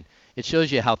man, it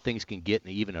shows you how things can get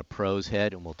in even a pro's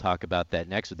head, and we'll talk about that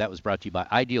next. But that was brought to you by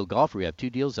Ideal Golfer. We have 2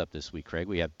 deals up this week, Craig.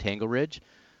 We have Tangle Ridge,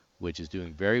 which is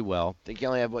doing very well. I think you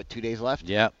only have, 2 days left?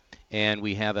 Yeah, and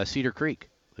we have Cedar Creek.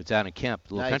 It's out in Kemp,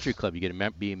 little Nice. country club. You get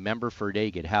to be a member for a day.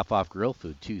 You get half off grill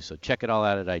food, too. So check it all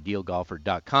out at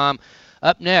idealgolfer.com.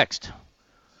 Up next,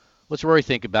 what's Rory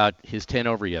think about his 10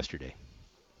 over yesterday?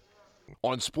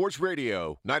 On Sports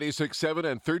Radio, 96.7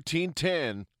 and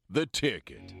 1310, The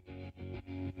Ticket.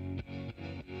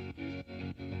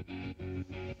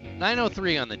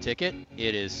 9:03 on the ticket.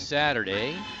 It is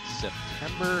Saturday,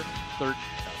 September 3rd.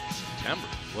 September.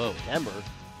 Whoa. September.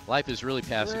 Life is really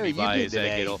passing Where me are you by been as I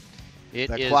today? get old. It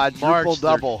The is quadruple March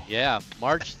double. Yeah,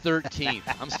 March 13th.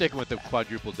 I'm sticking with the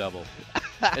quadruple double.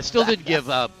 I still didn't give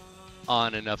up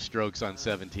on enough strokes on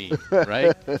 17,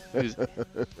 right?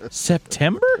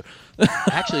 September?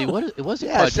 Actually, it was a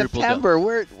Yeah, quadruple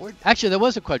September. double. Actually, there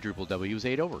was a quadruple double. He was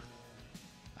 8 over.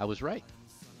 I was right.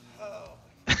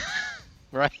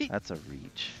 Right? That's a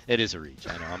reach. It is a reach.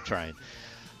 I know. I'm trying.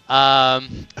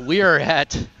 We are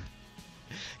at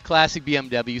Classic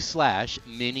BMW /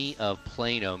 Mini of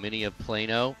Plano. Mini of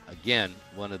Plano, again,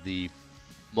 one of the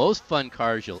most fun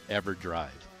cars you'll ever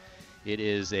drive. It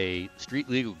is a street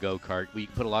legal go-kart where you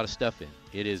can put a lot of stuff in.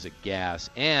 It is a gas.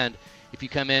 And if you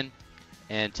come in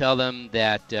and tell them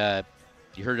that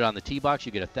you heard it on the T-Box,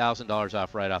 you get $1,000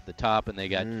 off right off the top. And they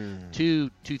got 2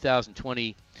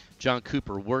 2020 John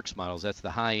Cooper Works models. That's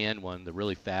the high-end one, the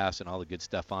really fast and all the good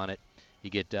stuff on it. You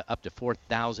get up to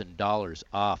 $4,000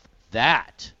 off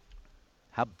that.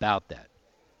 How about that?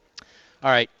 All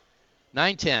right,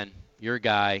 9:10, you're a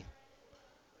guy.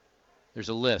 There's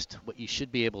a list, what you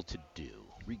should be able to do.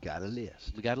 We got a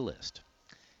list. We got a list.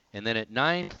 And then at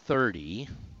 9:30,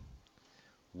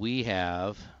 we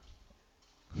have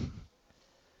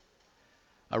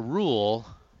a rule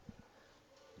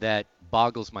that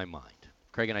boggles my mind.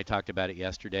 Craig and I talked about it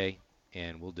yesterday,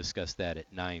 and we'll discuss that at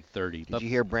 9:30. Did you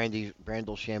hear Brandel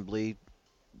Chambly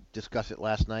discuss it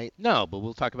last night? No, but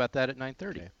we'll talk about that at 9:30.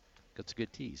 Okay. That's a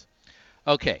good tease.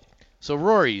 Okay, so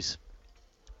Rory's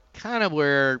kind of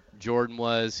where Jordan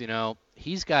was.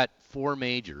 He's got 4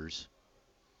 majors.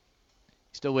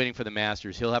 Still waiting for the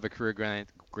Masters. He'll have a career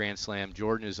Grand Slam.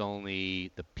 Jordan is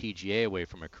only the PGA away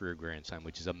from a career Grand Slam,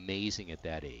 which is amazing at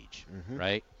that age,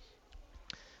 right?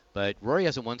 But Rory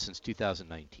hasn't won since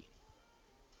 2019.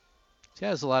 He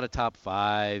has a lot of top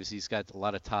 5s. He's got a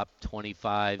lot of top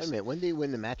 25s. Wait a minute. When did he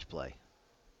win the match play?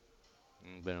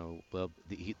 Well,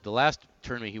 the last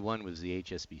tournament he won was the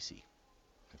HSBC,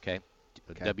 okay?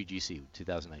 WGC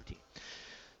 2019.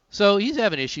 So he's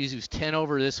having issues. He was 10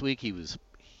 over this week. He was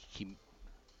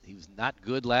not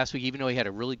good last week, even though he had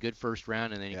a really good first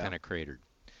round, and then he kind of cratered.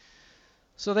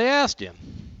 So they asked him,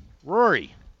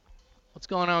 Rory, what's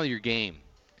going on with your game?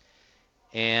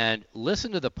 And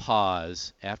listen to the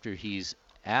pause after he's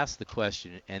asked the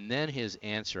question, and then his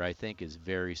answer, I think, is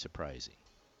very surprising.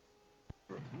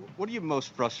 What are you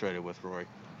most frustrated with, Rory?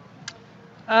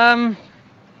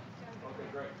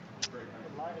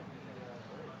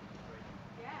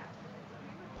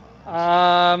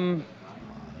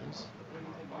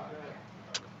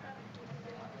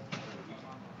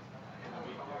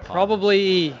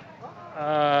 Probably.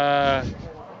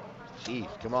 Jeez,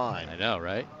 come on. I know,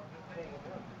 right?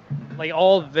 Like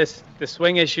all the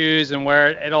swing issues and where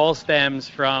it all stems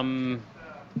from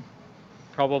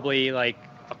probably like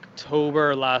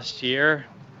October last year,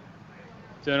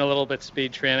 doing a little bit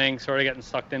speed training, sort of getting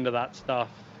sucked into that stuff.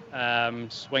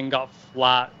 Swing got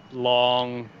flat,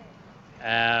 long,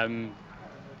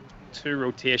 too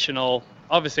rotational.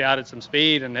 Obviously added some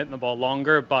speed and hitting the ball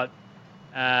longer, but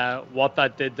what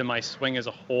that did to my swing as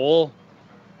a whole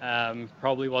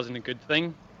probably wasn't a good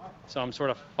thing. So I'm sort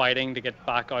of fighting to get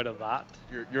back out of that.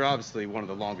 You're obviously one of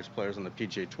the longest players on the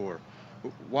PGA Tour.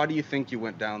 Why do you think you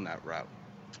went down that route?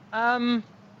 I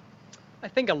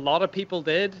think a lot of people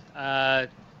did. I'd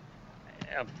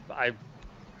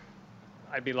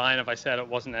be lying if I said it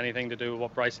wasn't anything to do with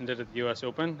what Bryson did at the U.S.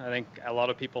 Open. I think a lot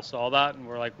of people saw that and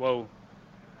were like, whoa,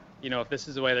 if this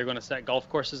is the way they're going to set golf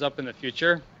courses up in the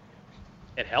future,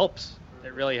 it helps.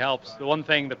 It really helps. The one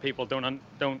thing that people don't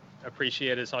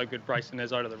appreciate is how good Bryson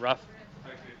is out of the rough.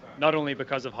 Not only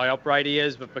because of how upright he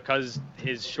is, but because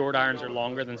his short irons are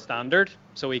longer than standard,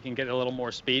 so he can get a little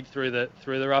more speed through the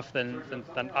rough than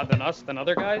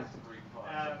other guys.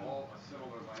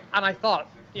 And I thought,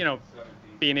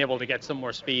 being able to get some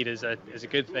more speed is a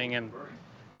good thing, and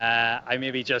I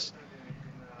maybe just,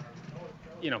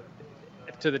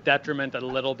 to the detriment a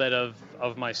little bit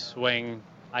of my swing,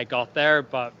 I got there,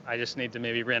 but I just need to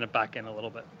maybe rein it back in a little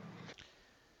bit.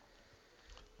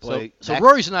 So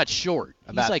Rory's not short.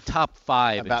 He's like top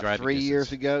 5 in driving about 3 distance.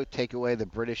 years ago, take away the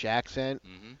British accent,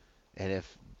 Mm-hmm. and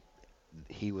if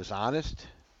he was honest,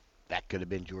 that could have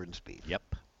been Jordan Spieth.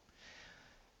 Yep.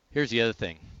 Here's the other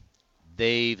thing.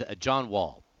 John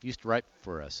Wall used to write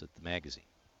for us at the magazine.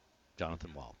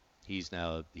 Jonathan Wall. He's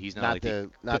now not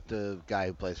the guy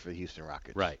who plays for the Houston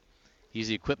Rockets. Right. He's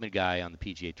the equipment guy on the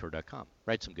PGAtour.com.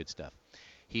 Writes some good stuff.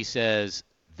 He says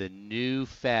the new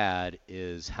fad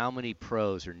is how many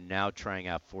pros are now trying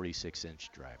out 46-inch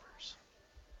drivers.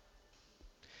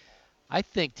 I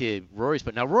think to Rory's,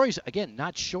 but now Rory's, again,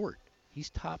 not short. He's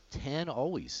top 10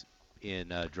 always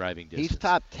in driving distance. He's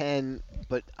top 10,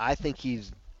 but I think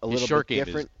he's a His little short bit game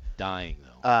different. is dying,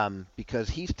 though. Because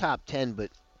he's top 10, but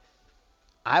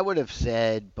I would have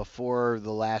said before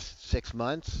the last 6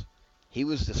 months, he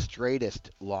was the straightest,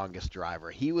 longest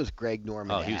driver. He was Greg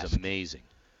Norman-esque. Oh, he was amazing.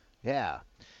 Yeah.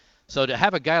 So to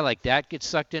have a guy like that get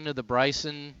sucked into the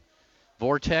Bryson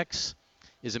vortex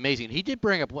is amazing. He did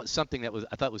bring up something that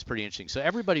I thought was pretty interesting. So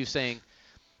everybody was saying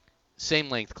same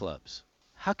length clubs.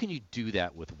 How can you do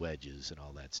that with wedges and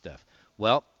all that stuff?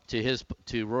 Well,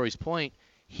 to Rory's point,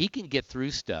 he can get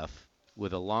through stuff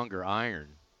with a longer iron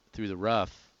through the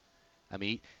rough. I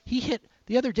mean, he hit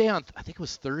the other day on, I think it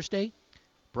was Thursday,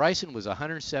 Bryson was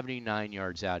 179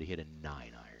 yards out. He hit a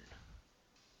 9-iron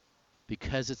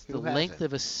because it's the length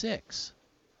of a 6.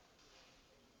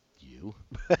 You.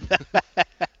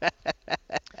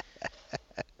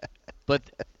 But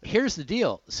here's the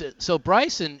deal. So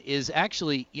Bryson is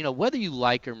actually, whether you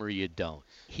like him or you don't,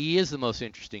 he is the most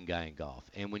interesting guy in golf.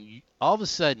 And when all of a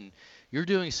sudden you're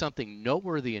doing something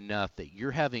noteworthy enough that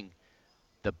you're having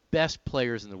the best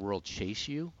players in the world chase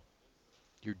you,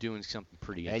 you're doing something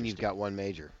pretty interesting. And you've got one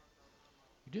major.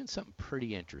 You're doing something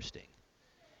pretty interesting.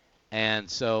 And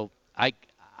so I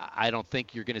don't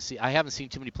think you're going to see – I haven't seen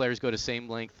too many players go to same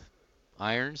length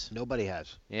irons. Nobody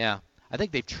has. Yeah. I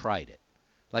think they've tried it.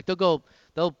 Like they'll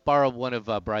borrow one of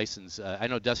Bryson's I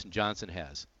know Dustin Johnson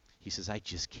has. He says, I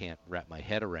just can't wrap my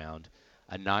head around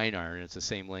a 9-iron. It's the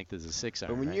same length as a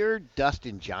 6-iron. But when you're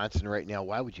Dustin Johnson right now,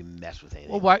 why would you mess with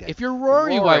anything? Well, like that? If you're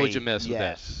Rory, why would you mess with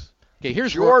that? Yes. Okay,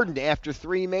 here's Jordan. After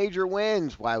 3 major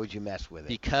wins, why would you mess with it?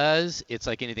 Because it's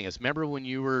like anything else. Remember when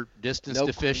you were distance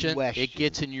deficient? Question. It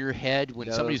gets in your head.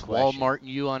 When somebody's question. Walmarting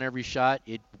you on every shot,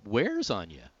 it wears on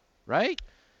you, right?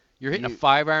 You're hitting a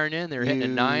 5-iron in, they're hitting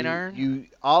a 9-iron. You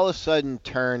all of a sudden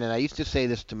turn, and I used to say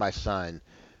this to my son.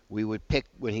 We would pick,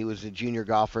 when he was a junior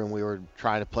golfer and we were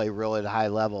trying to play real at a high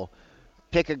level,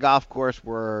 pick a golf course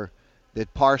where the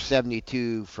par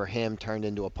 72 for him turned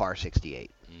into a par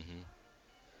 68. Mm-hmm.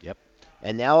 Yep.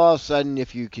 And now all of a sudden,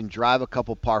 if you can drive a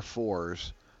couple par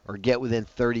 4s or get within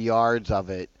 30 yards of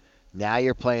it, now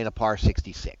you're playing a par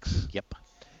 66. Yep.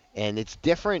 And it's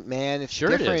different, man. It's sure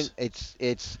different. It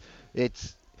is.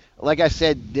 It's like I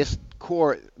said, this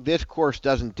course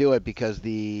doesn't do it because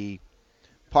the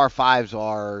par 5s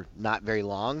are not very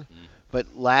long. But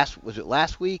was it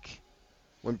last week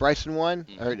when Bryson won?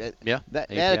 Or, yeah.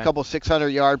 They had a couple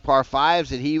 600-yard par 5s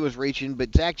that he was reaching,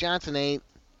 but Zach Johnson ain't.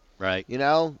 Right. You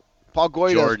know, Paul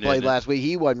Goydos played isn't last week.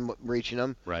 He wasn't reaching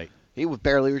them. Right. He was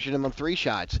barely reaching them on 3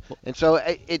 shots. And so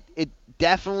it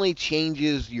definitely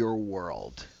changes your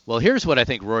world. Well, here's what I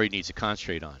think Rory needs to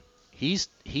concentrate on. He's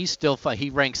still fine. He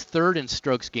ranks 3rd in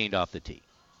strokes gained off the tee.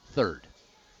 3rd.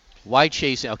 Why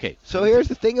chase? Okay. So here's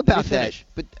the thing about that.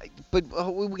 But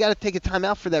we got to take a time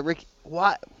out for that, Rick.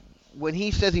 Why? When he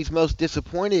says he's most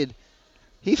disappointed,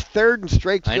 he's 3rd in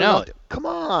strokes. I know. Come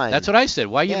on. That's what I said.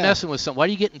 Why are you messing with something? Why are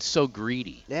you getting so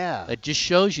greedy? Yeah. It just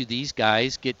shows you these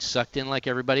guys get sucked in like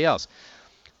everybody else.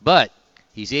 But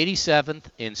he's 87th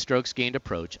in strokes gained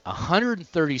approach,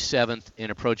 137th in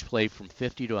approach play from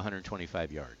 50 to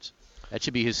 125 yards. That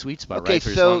should be his sweet spot, right? For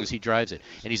as long as he drives it.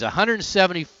 And he's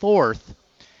 174th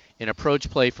in approach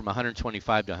play from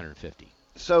 125 to 150.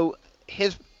 So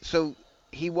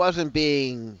he wasn't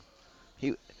being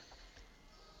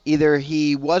either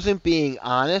he wasn't being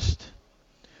honest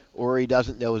or he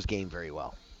doesn't know his game very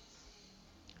well.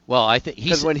 Well, I think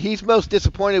because when he's most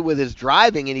disappointed with his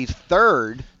driving and he's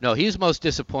 3rd. No, he's most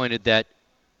disappointed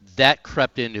that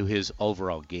crept into his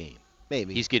overall game.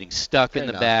 Maybe he's getting stuck in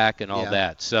the back and all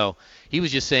that. So he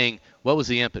was just saying, what was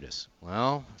the impetus?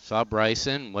 Well, saw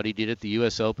Bryson, what he did at the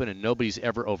U.S. Open, and nobody's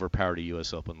ever overpowered a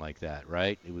U.S. Open like that,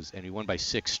 right? And he won by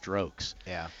 6 strokes.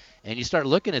 Yeah. And you start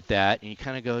looking at that, and you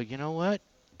kind of go, you know what?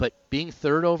 But being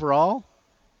 3rd overall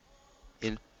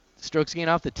in strokes gained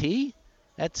off the tee,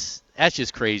 that's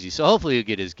just crazy. So hopefully he'll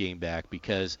get his game back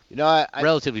because,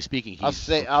 relatively speaking, he's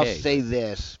I'll say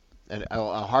this. And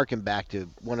I'll harken back to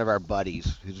one of our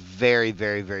buddies who's very,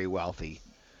 very, very wealthy.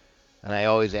 And I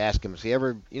always ask him,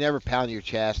 you never pound your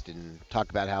chest and talk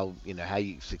about how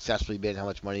you successfully been, how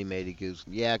much money you made? He goes,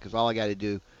 yeah, because all I got to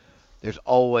do, there's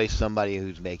always somebody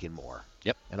who's making more.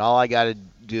 Yep. And all I got to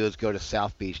do is go to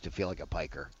South Beach to feel like a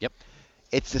piker. Yep.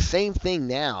 It's the same thing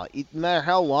now. No matter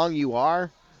how long you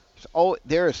are,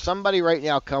 there is somebody right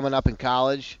now coming up in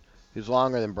college who's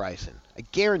longer than Bryson. I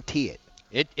guarantee it.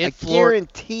 I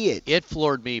guarantee it. It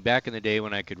floored me back in the day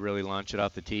when I could really launch it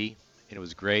off the tee, and it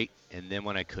was great. And then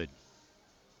when I couldn't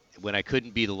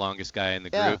be the longest guy in the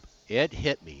group, it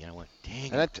hit me. And I went,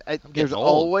 dang it. There's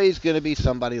always going to be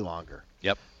somebody longer.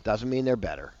 Yep. Doesn't mean they're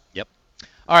better. Yep.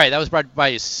 All right, that was brought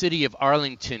by City of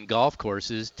Arlington Golf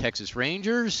Courses, Texas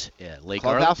Rangers, Lake Arlington.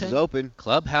 Clubhouse is open.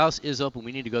 Clubhouse is open.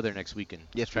 We need to go there next weekend.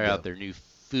 Yes, try out their new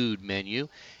food menu.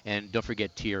 And don't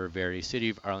forget Tierra Verde. City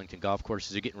of Arlington Golf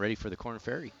Courses are getting ready for the Corn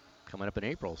Ferry coming up in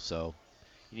April. So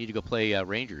you need to go play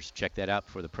Rangers. Check that out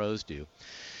before the pros do.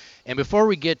 And before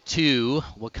we get to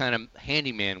what kind of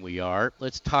handyman we are,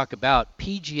 let's talk about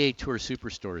PGA Tour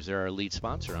Superstores. They're our lead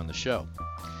sponsor on the show.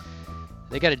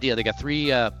 They got a deal. They got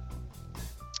three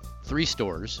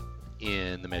stores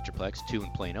in the Metroplex, 2 in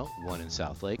Plano, 1 in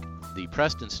Southlake. The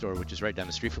Preston store, which is right down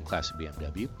the street from Classic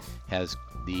BMW, has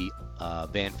the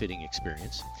van fitting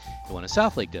experience. The one in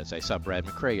Southlake does. I saw Brad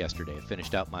McRae yesterday. I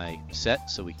finished out my set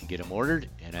so we can get him ordered,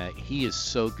 and he is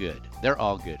so good. They're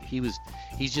all good. He's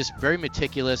just very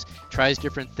meticulous, tries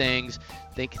different things,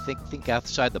 think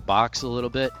outside the box a little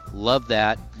bit. Love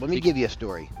that. Let me give you a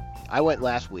story. I went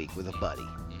last week with a buddy,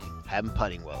 having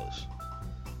putting woes.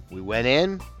 We went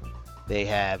in. They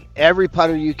have every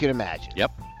putter you can imagine.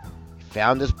 Yep.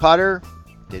 Found this putter,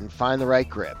 didn't find the right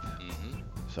grip.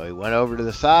 So he went over to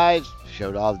the sides,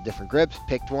 showed all the different grips,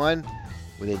 picked one.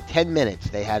 Within 10 minutes,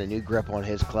 they had a new grip on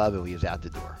his club, and he was out the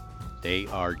door. They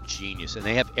are genius, and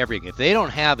they have everything. If they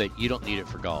don't have it, you don't need it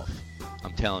for golf.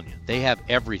 I'm telling you. They have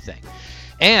everything.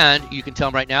 And you can tell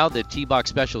them right now the T-Box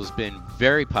special has been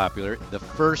very popular. The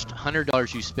first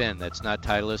 $100 you spend that's not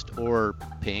Titleist or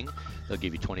Ping, they'll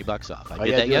give you $20 off. I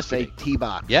did that yesterday. Say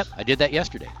T-Box. Yep, I did that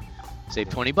yesterday. Save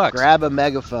 $20. Grab a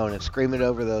megaphone and scream it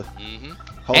over the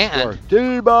whole store.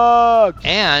 T-Box!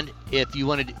 And if you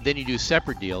want to, then you do a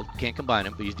separate deal. Can't combine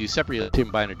them, but you do a separate deal. You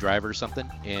combine a driver or something,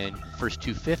 and first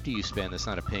 $250 you spend that's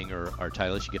not a Ping or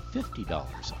Titleist, you get $50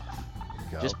 off.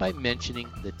 Just by mentioning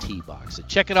the T-Box. So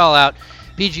check it all out.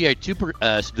 PGA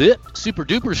Super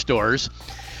Duper stores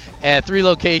at 3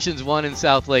 locations, 1 in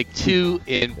Southlake, 2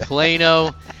 in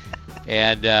Plano.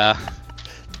 And go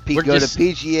to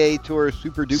PGA Tour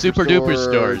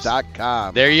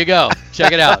SuperDuperStores.com. There you go.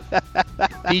 Check it out.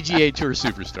 PGA Tour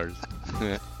Superstores.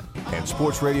 And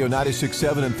Sports Radio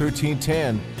 96.7 and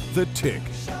 1310, The Tick.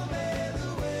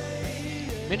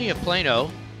 Mini of Plano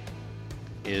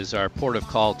is our port of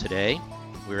call today.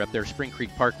 We're up there, Spring Creek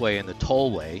Parkway and the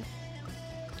Tollway.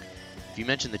 If you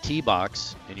mention the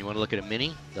T-Box and you want to look at a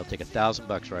Mini, they'll take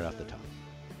 $1,000 right off the top.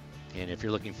 And if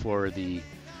you're looking for the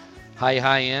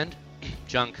high end,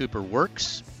 John Cooper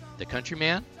Works, the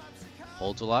Countryman,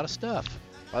 holds a lot of stuff.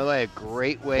 By the way, a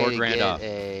great way to get off.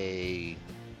 a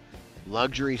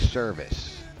luxury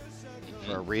service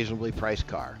for a reasonably priced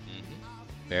car.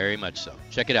 Very much so.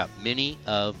 Check it out. Mini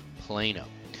of Plano. All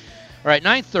right,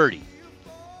 9:30.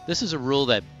 This is a rule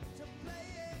that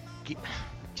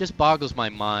just boggles my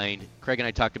mind. Craig and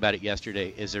I talked about it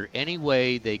yesterday. Is there any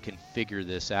way they can figure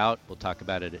this out? We'll talk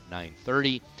about it at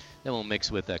 9:30. Then we'll mix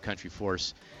with Country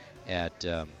Force at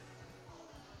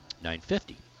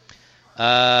 9:50.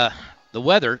 The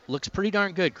weather looks pretty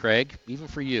darn good, Craig, even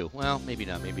for you. Well, maybe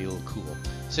not. Maybe a little cool.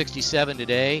 67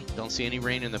 today. Don't see any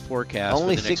rain in the forecast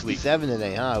Only for the next week. 67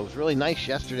 today, huh? It was really nice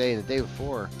yesterday and the day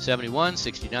before. 71,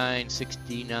 69,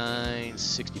 69,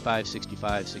 65,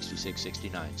 65, 66,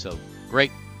 69. So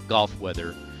great golf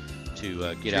weather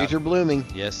to get out. Trees are blooming.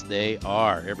 Yes, they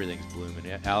are. Everything's blooming.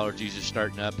 Allergies are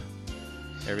starting up.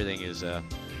 Everything is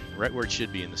right where it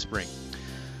should be in the spring.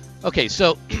 Okay,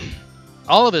 so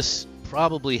all of us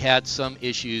probably had some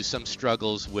issues, some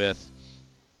struggles with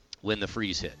when the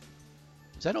freeze hit.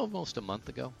 Is that almost a month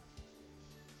ago?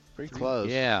 Pretty close.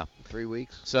 Yeah. 3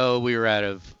 weeks. So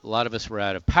a lot of us were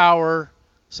out of power.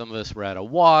 Some of us were out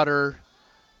of water.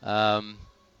 I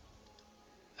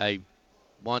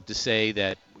want to say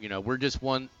that, we're just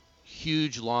one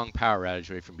huge long power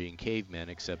outage away from being cavemen,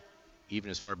 except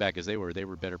even as far back as they were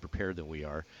better prepared than we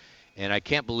are. And I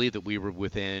can't believe that we were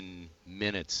within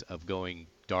minutes of going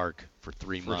dark for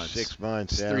 3 months. 6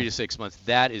 months, yeah. 3 to 6 months.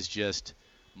 That is just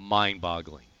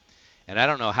mind-boggling. And I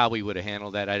don't know how we would have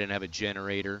handled that. I didn't have a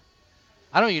generator.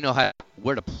 I don't even know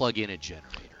where to plug in a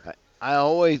generator. I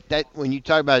always when you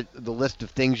talk about the list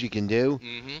of things you can do,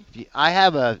 I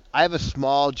have a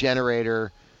small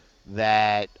generator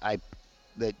that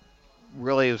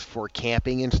really is for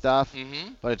camping and stuff,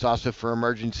 but it's also for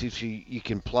emergencies. So you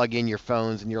can plug in your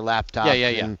phones and your laptops.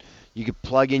 Yeah. And you could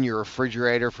plug in your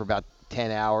refrigerator for about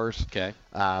 10 hours. Okay.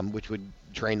 Which would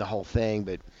drain the whole thing,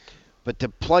 but to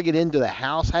plug it into the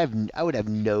house, I would have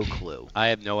no clue. I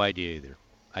have no idea either.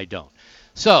 I don't.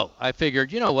 So I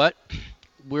figured, you know what?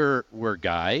 We're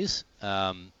guys.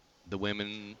 The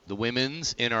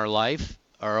women's in our life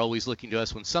are always looking to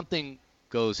us when something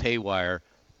goes haywire.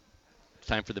 It's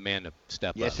time for the man to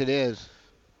step up. Yes, it is.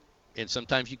 And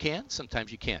sometimes you can,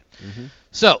 sometimes you can't.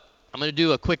 So I'm going to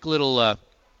do a quick little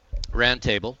round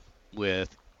table with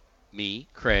me,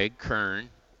 Craig, Kern,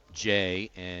 Jay,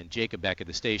 and Jacob back at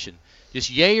the station. Just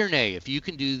yay or nay. If you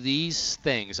can do these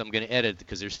things, I'm going to edit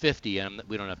because there's 50 and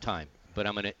we don't have time. But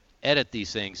I'm going to edit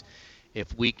these things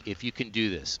if you can do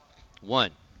this.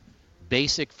 1,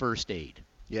 basic first aid.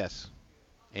 Yes.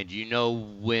 And you know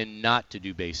when not to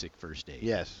do basic first aid.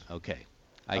 Yes. Okay.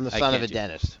 I'm the son of a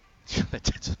dentist. That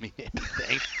doesn't mean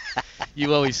anything.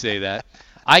 You always say that.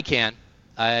 I can.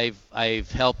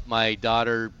 I've helped my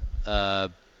daughter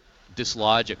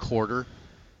dislodge a quarter.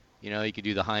 You can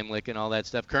do the Heimlich and all that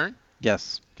stuff. Kern?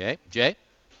 Yes. Okay. Jay?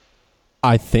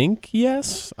 I think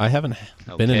yes. I haven't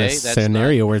been in a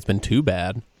scenario where it's been too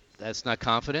bad. That's not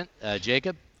confident.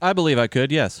 Jacob? I believe I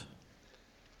could, yes.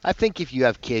 I think if you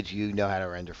have kids, you know how to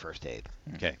render first aid.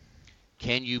 Okay.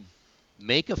 Can you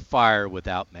make a fire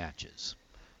without matches?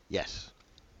 Yes.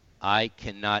 I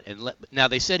cannot. Now,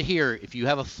 they said here, if you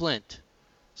have a flint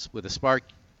with a spark,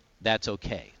 that's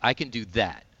okay. I can do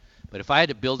that. But if I had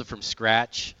to build it from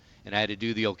scratch and I had to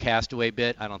do the old castaway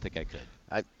bit, I don't think I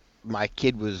could. My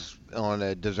kid was on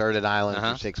a deserted island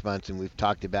for 6 months, and we've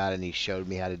talked about it, and he showed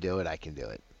me how to do it. I can do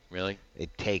it. Really?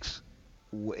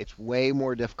 It's way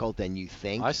more difficult than you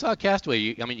think. I saw castaway.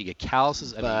 You get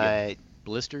calluses. You get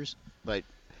blisters. But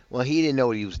he didn't know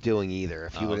what he was doing either.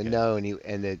 If he would have known,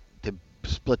 to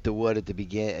split the wood at the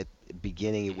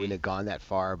beginning, it wouldn't have gone that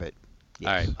far. But yes.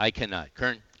 All right, I cannot.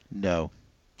 Kern? No.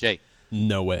 Jay?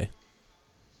 No way.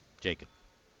 Jacob?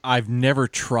 I've never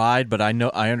tried, but I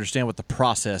understand what the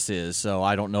process is, so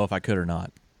I don't know if I could or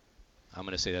not. I'm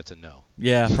going to say that's a no.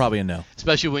 Yeah, probably a no.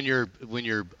 Especially when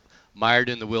you're mired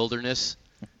in the wilderness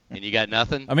and you got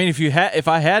nothing. I mean, if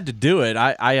I had to do it,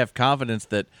 I have confidence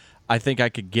that I think I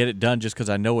could get it done just because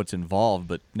I know what's involved,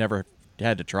 but never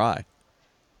had to try.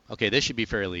 Okay, this should be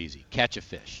fairly easy. Catch a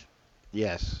fish.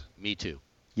 Yes. Me too.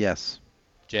 Yes.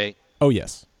 Jay? Oh,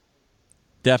 yes.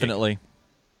 Definitely. Jacob.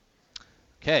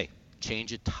 Okay.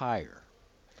 Change a tire.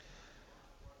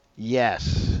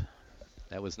 Yes.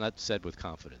 That was not said with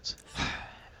confidence.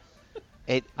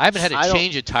 I haven't had to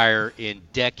change a tire in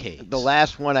decades. The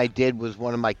last one I did was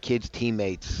one of my kids'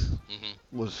 teammates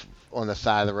was on the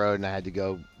side of the road, and I had to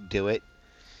go do it.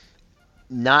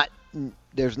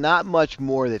 there's not much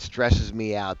more that stresses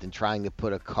me out than trying to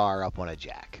put a car up on a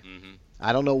jack. Mm-hmm.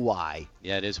 I don't know why.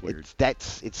 Yeah, it is weird.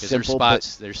 It's simple.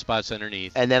 There's spots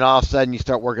underneath. And then all of a sudden you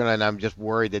start working on it, and I'm just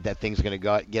worried that thing's going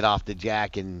to get off the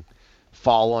jack and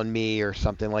fall on me or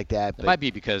something like that. It might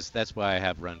be because that's why I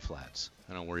have run flats.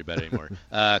 I don't worry about it anymore.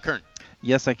 Kern.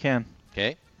 Yes, I can.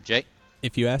 Okay. Jay?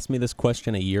 If you asked me this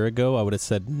question a year ago, I would have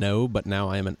said no, but now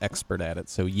I am an expert at it,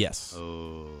 so yes.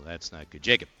 Oh, that's not good.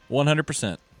 Jacob?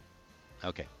 100%.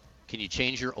 Okay. Can you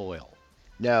change your oil?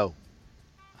 No.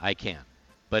 I can.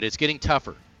 But it's getting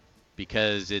tougher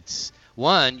because you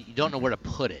don't know where to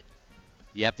put it.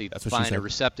 You have to find a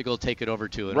receptacle, take it over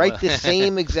to it. Right the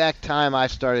same exact time I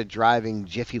started driving,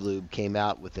 Jiffy Lube came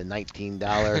out with a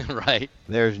 $19. Right.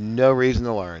 There's no reason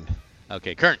to learn.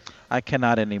 Okay, Kern. I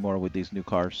cannot anymore with these new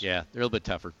cars. Yeah, they're a little bit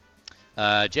tougher.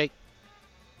 Jake?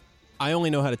 I only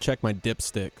know how to check my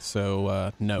dipstick,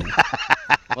 so no.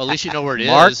 Well, at least you know where it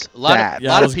Mark is. A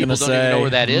lot of people don't even know where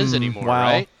that is anymore, wow.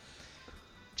 right?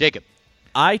 Jacob?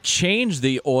 I changed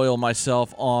the oil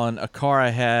myself on a car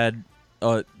I had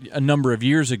a number of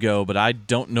years ago, but I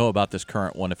don't know about this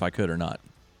current one if I could or not.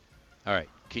 All right.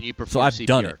 Can you perform so I've CPR,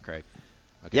 done it. Craig?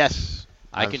 Okay. Yes.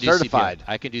 I'm do certified. CPR.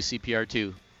 I can do CPR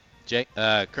too.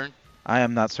 Kern? I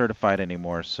am not certified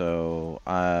anymore, so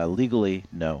legally,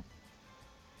 no.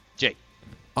 Jake?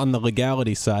 On the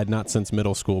legality side, not since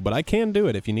middle school, but I can do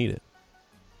it if you need it.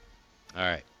 All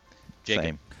right. Jacob?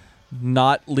 Same.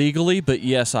 Not legally, but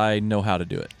yes, I know how to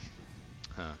do it.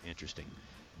 Huh, interesting.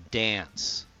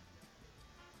 Dance.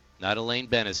 Not Elaine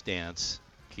Bennis dance.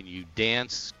 Can you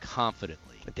dance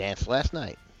confidently? I danced last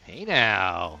night. Hey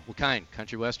now. What kind?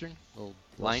 Country western? Little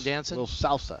line dancing? Little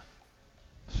salsa.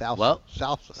 What?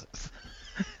 Salsa.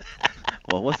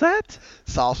 What was that?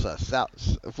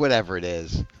 Salsa. Whatever it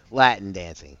is. Latin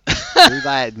dancing. We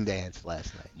Latin danced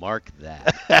last night. Mark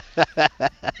that.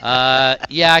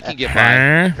 Yeah, I can get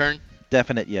by. Kern?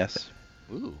 Definite yes.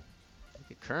 Ooh.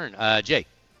 Look at Kern. Jake?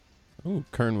 Ooh,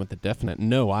 Kern with the definite.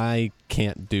 No, I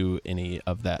can't do any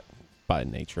of that by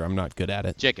nature. I'm not good at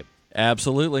it. Jacob?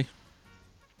 Absolutely.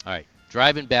 All right.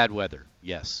 Drive in bad weather.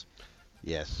 Yes.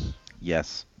 Yes.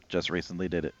 Yes. Just recently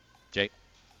did it. Jake?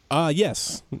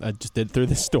 Yes. I just did through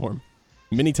this storm.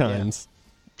 Many times.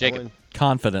 Yeah. Jacob?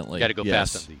 Confidently. Got to go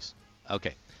fast on these.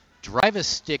 Okay. Drive a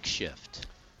stick shift.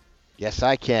 Yes,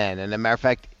 I can. And as a matter of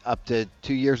fact, up to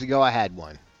 2 years ago, I had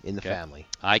one in the family.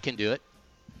 I can do it.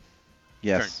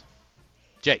 Yes. Kern.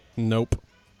 Jake? Nope.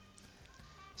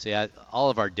 See, all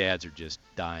of our dads are just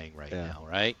dying right now,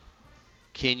 right?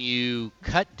 Can you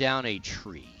cut down a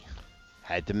tree?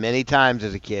 Had to many times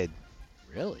as a kid.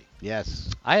 Really? Yes.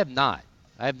 I have not.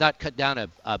 I have not cut down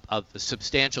a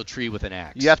substantial tree with an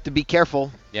axe. You have to be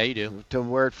careful. Yeah, you do. To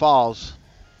where it falls.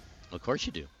 Of course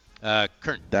you do.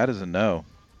 Kern? That is a no.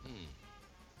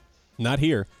 Not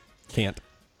here. Can't.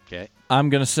 Okay. I'm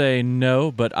going to say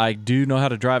no, but I do know how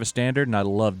to drive a standard, and I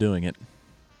love doing it.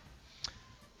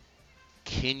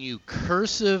 Can you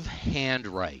cursive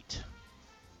handwrite?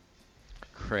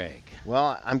 Craig?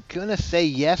 Well, I'm going to say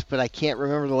yes, but I can't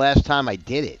remember the last time I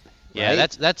did it. Yeah,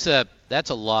 right? that's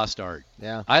a lost art.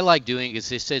 Yeah. I like doing it.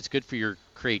 They say it's good for your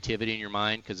creativity in your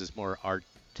mind because it's more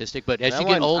artistic. But as you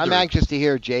get older, I'm anxious to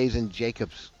hear Jay's and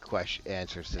Jacob's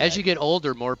answers to that. As you get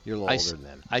older, You're a little older than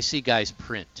them. I see guys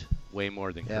print way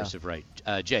more than cursive write.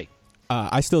 Jay?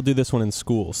 I still do this one in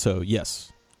school, so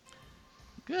yes.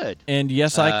 Good. And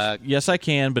yes, I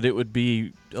can, but it would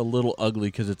be a little ugly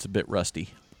because it's a bit rusty.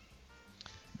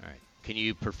 All right. Can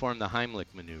you perform the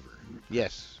Heimlich maneuver?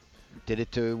 Yes. Did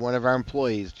it to one of our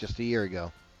employees just a year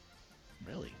ago.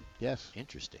 Really? Yes.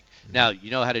 Interesting. Now,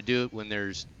 you know how to do it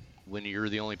when you're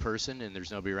the only person and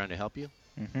there's nobody around to help you?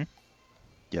 Mm-hmm.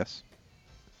 Yes.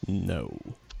 No.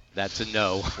 That's a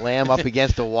no. Slam up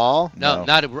against a wall? No,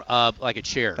 not like a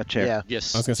chair. A chair. Yeah.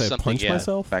 Yes. I was going to say punch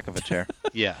myself? Back of a chair.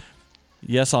 Yeah.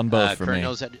 Yes on both for Kurt me.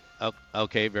 knows how to,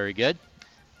 okay, very good.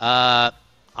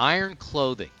 Iron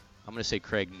clothing. I'm going to say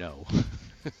Craig, no.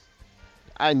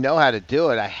 I know how to do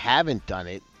it. I haven't done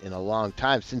it in a long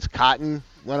time. Since cotton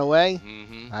went away,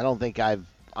 I don't think I've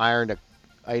ironed an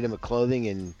item of clothing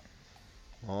in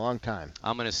a long time.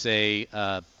 I'm going to say,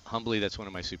 humbly, that's one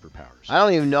of my superpowers. I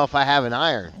don't even know if I have an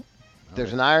iron.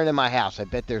 There's an iron in my house. I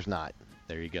bet there's not.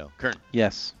 There you go. Kern.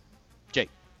 Yes. Jake.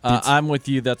 I'm with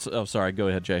you. Sorry. Go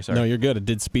ahead, Jay. Sorry. No, you're good. I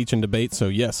did speech and debate, so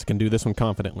yes, can do this one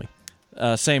confidently.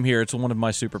 Same here. It's one of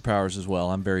my superpowers as well.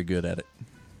 I'm very good at it.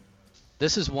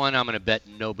 This is one I'm going to bet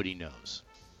nobody knows,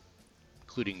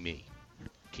 including me.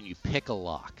 Can you pick a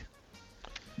lock?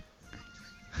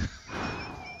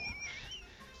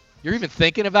 You're even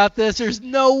thinking about this? There's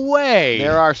no way.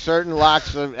 There are certain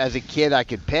locks as a kid I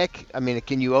could pick. I mean,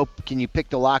 can you pick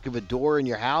the lock of a door in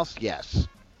your house? Yes.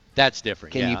 That's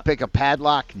different. Can you pick a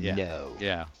padlock? Yeah. No.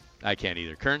 Yeah, I can't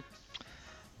either. Kern?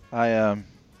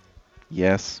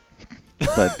 Yes,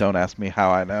 but don't ask me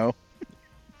how I know.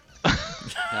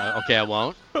 Okay, I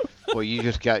won't. Well, you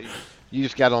just got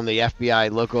on the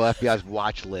local FBI's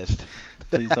watch list.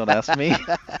 Please don't ask me.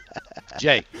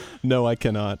 Jay? No, I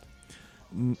cannot.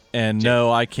 And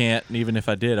no, I can't. And even if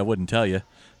I did, I wouldn't tell you.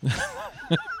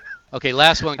 Okay,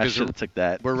 last one I because should have took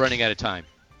that. we're running out of time.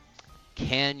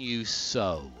 Can you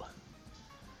sew?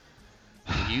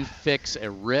 Can you fix a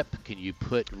rip? Can you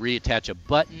reattach a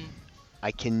button?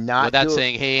 I cannot. Without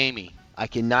saying, "Hey, Amy." I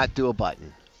cannot do a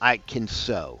button. I can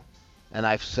sew, and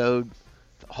I've sewed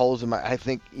holes in my. I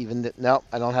think even no,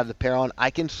 I don't have the pair on. I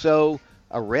can sew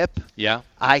a rip. Yeah.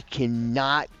 I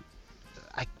cannot.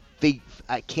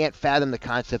 I can't fathom the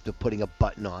concept of putting a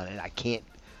button on it. I can't.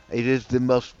 It is the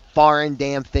most foreign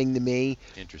damn thing to me.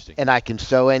 Interesting. And I can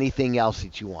sew anything else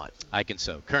that you want. I can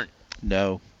sew. Kern?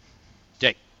 No.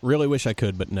 Jake? Really wish I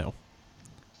could, but no.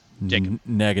 Jacob?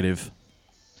 Negative.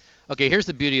 Okay, here's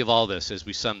the beauty of all this as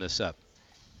we sum this up.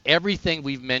 Everything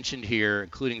we've mentioned here,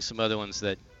 including some other ones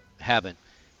that haven't,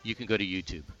 you can go to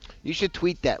YouTube. You should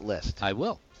tweet that list. I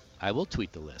will. I will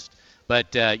tweet the list.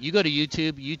 But you go to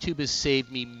YouTube. YouTube has saved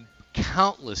me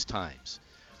countless times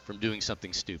from doing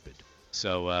something stupid.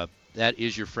 So that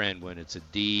is your friend when it's a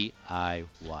DIY. Yeah,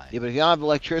 but if you don't have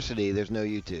electricity, there's no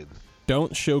YouTube.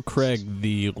 Don't show Craig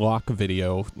the lock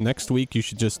video. Next week, you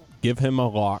should just give him a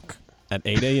lock at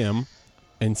 8 a.m.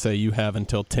 and say you have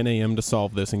until 10 a.m. to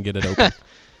solve this and get it open.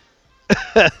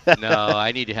 No,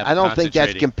 I need to have him I don't think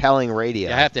that's concentrating. compelling radio.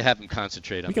 Yeah, I have to have him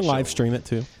concentrate on We can the show. live stream it,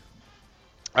 too.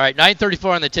 All right,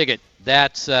 9:34 on the ticket.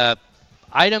 That's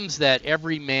items that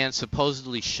every man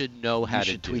supposedly should know how You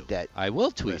to should do. tweet that I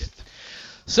will tweet list. it.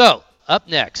 So, up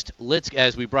next,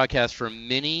 as we broadcast from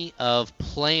Mini of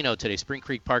Plano today, Spring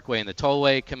Creek Parkway and the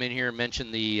Tollway, come in here and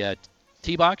mention the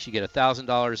T-Box. You get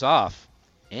 $1,000 off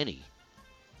any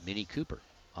Mini Cooper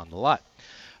on the lot.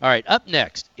 All right, up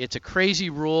next, it's a crazy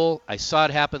rule. I saw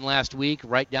it happen last week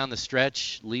right down the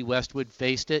stretch. Lee Westwood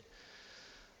faced it.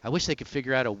 I wish they could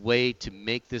figure out a way to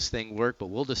make this thing work, but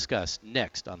we'll discuss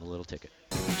next on The Little Ticket.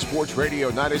 Sports Radio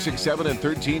 96.7 and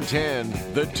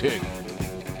 1310, The Tick.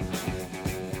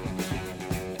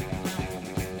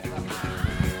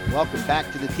 Welcome back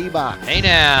to the T-Box. Hey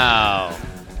now,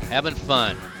 having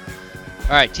fun. All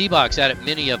right, T-Box out at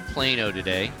Mini of Plano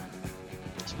today.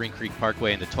 Spring Creek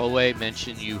Parkway and the Tollway.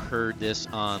 Mention you heard this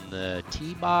on the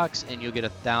T-Box, and you'll get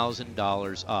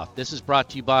 $1,000 off. This is brought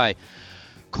to you by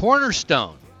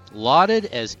Cornerstone, lauded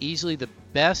as easily the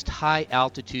best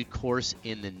high-altitude course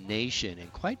in the nation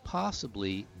and quite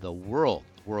possibly the world.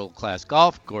 World-class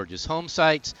golf, gorgeous home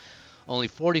sites, only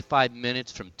 45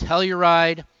 minutes from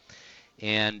Telluride.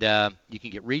 And you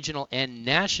can get regional and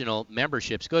national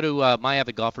memberships. Go to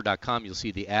myavidgolfer.com. You'll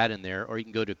see the ad in there. Or you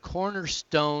can go to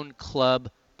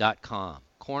cornerstoneclub.com.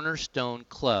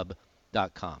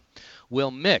 Cornerstoneclub.com. We'll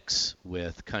mix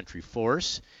with Country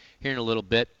Force here in a little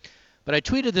bit. But I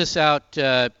tweeted this out.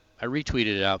 I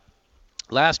retweeted it out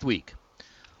last week.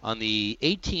 On the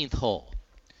 18th hole,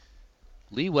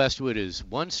 Lee Westwood is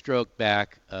one stroke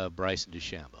back of Bryson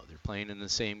DeChambeau. They're playing in the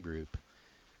same group.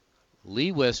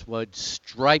 Lee Westwood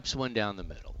stripes one down the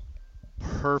middle.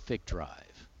 Perfect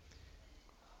drive.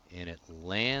 And it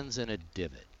lands in a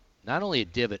divot. Not only a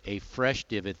divot, a fresh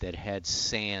divot that had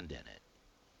sand in it.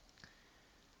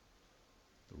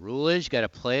 The rule is you got to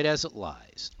play it as it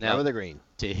lies. Now, Over the green.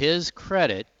 To his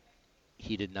credit,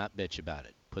 he did not bitch about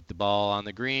it. Put the ball on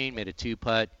the green, made a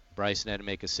two-putt. Bryson had to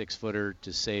make a six-footer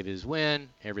to save his win.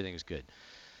 Everything's good.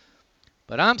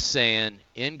 But I'm saying,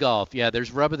 in golf, yeah,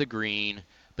 there's rub of the green.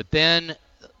 But then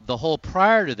the hole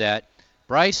prior to that,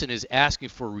 Bryson is asking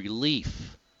for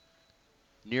relief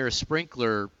near a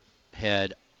sprinkler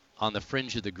head on the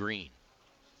fringe of the green.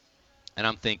 And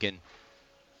I'm thinking,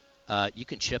 you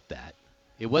can chip that.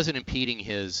 It wasn't impeding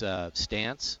his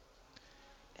stance.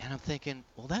 And I'm thinking,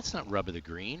 well, that's not rub of the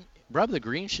green. Rub of the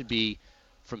green should be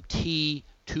from tee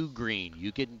to green.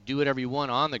 You can do whatever you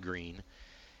want on the green.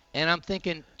 And I'm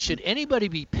thinking, should anybody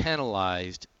be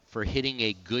penalized for hitting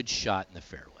a good shot in the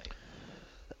fairway?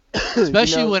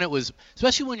 Especially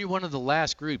when you're one of the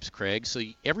last groups, Craig. So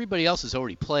everybody else has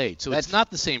already played. So it's not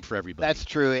the same for everybody. That's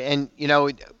true. And,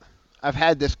 I've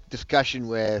had this discussion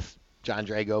with John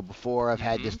Drago before. I've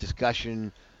had this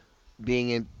discussion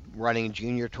running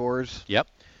junior tours. Yep.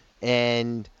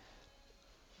 And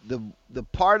the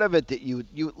part of it that you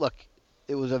look,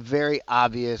 it was a very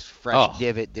obvious fresh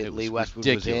divot that Lee Westwood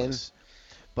was in.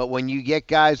 But when you get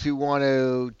guys who want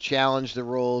to challenge the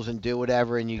rules and do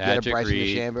whatever, and you get a Bryson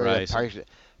DeChambeau,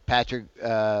 Patrick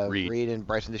Reed and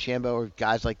Bryson DeChambeau, or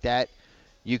guys like that,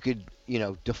 you could,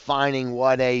 defining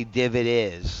what a divot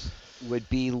is would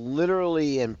be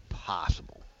literally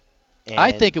impossible. And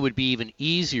I think it would be even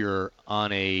easier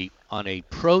on a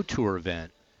pro tour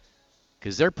event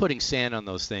because they're putting sand on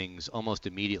those things almost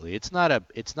immediately. It's not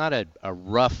a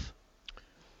rough.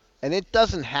 And it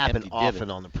doesn't happen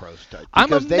often on the pro stuff.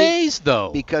 I'm amazed,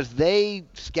 though. Because they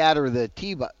scatter the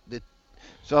tee box.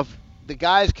 So if the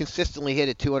guys consistently hit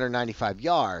at 295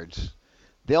 yards,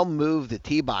 they'll move the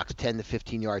tee box 10 to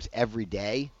 15 yards every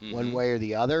day, one way or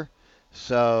the other.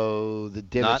 So the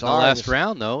divots not in the last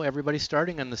round, though. Everybody's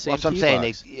starting on the same tee box. That's what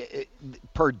I'm saying.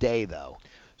 Per day, though.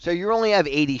 So you only have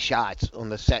 80 shots on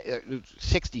the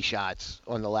 60 shots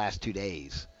on the last 2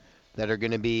 days that are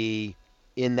going to be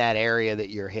in that area that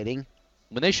you're hitting.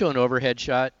 When they show an overhead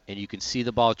shot and you can see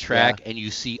the ball track and you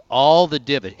see all the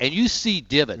divots, and you see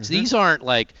divots. These aren't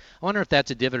like, I wonder if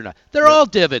that's a divot or not. They're all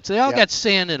divots. They all got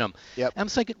sand in them. Yep. I'm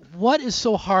thinking, what is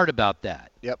so hard about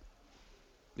that? Yep.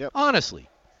 Honestly.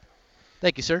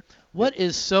 Thank you, sir. What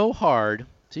is so hard?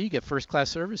 So you get first-class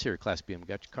service here at Class BM.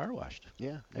 Got your car washed.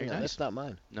 Yeah. Very nice. That's not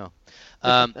mine. No.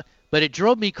 But it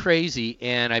drove me crazy,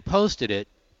 and I posted it.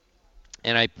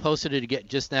 And I posted it again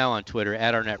just now on Twitter,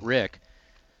 @ArnettRick.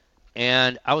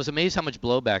 And I was amazed how much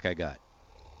blowback I got.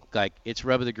 Like, it's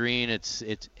rub of the green.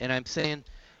 And I'm saying,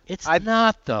 it's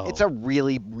not, though. It's a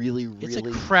really, really, really it's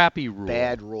a crappy rule.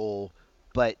 Bad rule,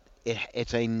 but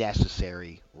it's a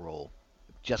necessary rule.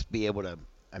 Just be able to,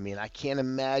 I can't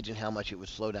imagine how much it would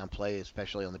slow down play,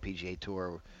 especially on the PGA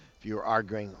Tour. If you were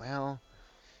arguing, well,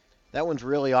 that one's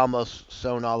really almost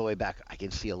sewn all the way back. I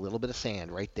can see a little bit of sand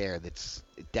right there. It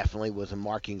definitely was a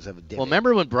markings of a divot. Well,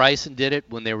 remember when Bryson did it,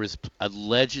 when there was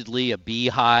allegedly a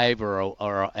beehive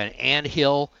or an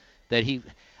anthill that he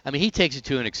takes it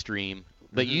to an extreme.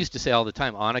 But you used to say all the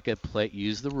time, Annika,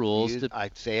 use the rules.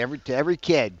 I'd say to every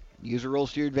kid, use the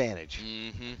rules to your advantage.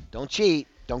 Don't cheat.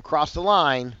 Don't cross the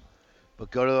line. But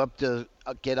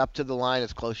get up to the line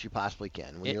as close as you possibly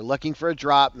can. When you're looking for a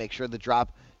drop, make sure the drop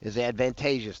is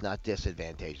advantageous, not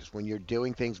disadvantageous. When you're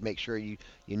doing things, make sure you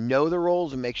know the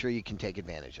rules and make sure you can take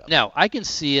advantage of them. Now, I can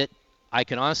see it. I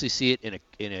can honestly see it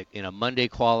in a Monday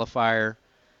qualifier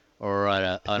or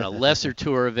on a lesser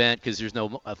tour event because there's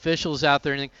no officials out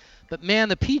there or anything. But man,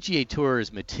 the PGA Tour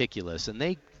is meticulous, and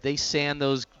they sand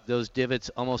those divots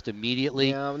almost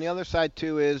immediately. Yeah, on the other side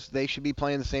too is they should be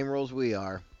playing the same rules we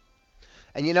are.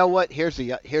 And you know what? Here's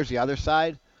the other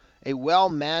side. A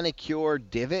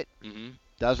well-manicured divot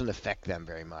doesn't affect them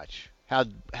very much. How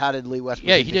did Lee Westwood?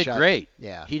 Yeah, he did great.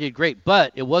 Yeah, he did great.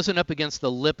 But it wasn't up against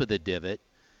the lip of the divot.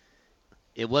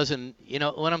 It wasn't. You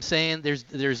know what I'm saying?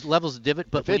 There's levels of divot,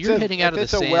 but when you're hitting out of the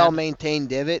sand, if it's a well-maintained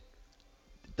divot,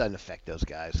 it doesn't affect those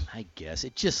guys. I guess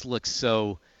it just looks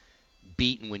so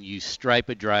beaten when you stripe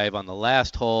a drive on the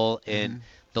last hole, and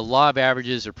the law of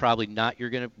averages are probably not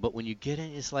but when you get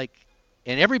in, it's like,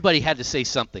 and everybody had to say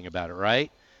something about it,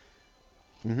 right?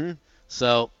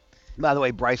 So. By the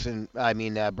way, Brandel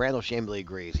Chambly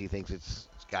agrees. He thinks it's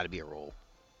got to be a rule.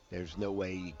 There's no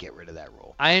way you get rid of that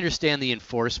rule. I understand the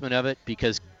enforcement of it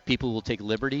because people will take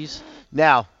liberties.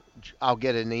 Now, I'll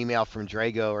get an email from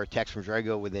Drago or a text from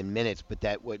Drago within minutes, but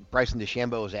that what Bryson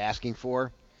DeChambeau is asking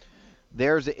for,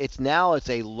 it's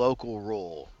a local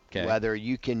rule. Okay. Whether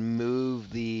you can move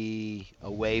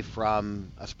away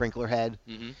from a sprinkler head.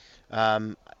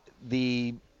 For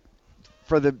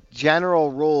the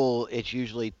general rule, it's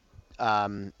usually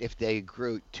if they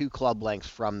grew 2 club lengths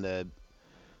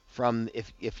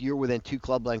if you're within 2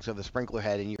 club lengths of the sprinkler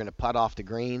head and you're going to putt off the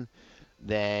green,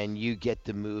 then you get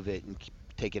to move it and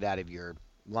take it out of your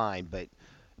line.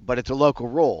 But it's a local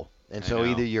rule, and so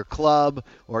either your club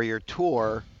or your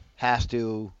tour has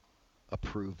to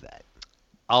approve that.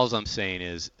 All I'm saying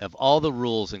is, of all the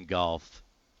rules in golf,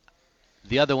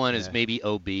 the other one is maybe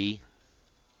OB.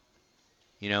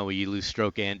 Where you lose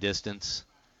stroke and distance.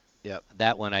 Yep.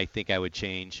 That one I think I would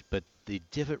change, but the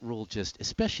divot rule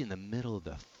especially in the middle of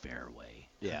the fairway.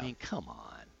 Yeah. I mean, come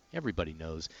on. Everybody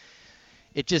knows.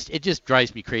 It just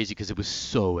drives me crazy because it was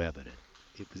so evident.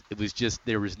 It was just,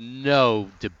 there was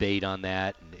no debate on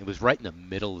that. And it was right in the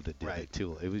middle of the divot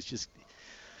too. It was just,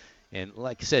 and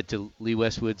like I said, to Lee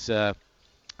Westwood's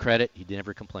credit, he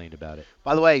never complained about it.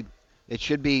 By the way, it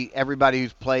should be everybody who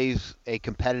plays a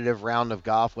competitive round of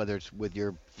golf, whether it's with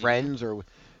your friends or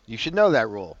you should know that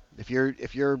rule. If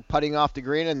you're putting off the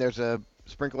green and there's a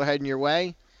sprinkler head in your way,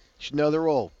 you should know the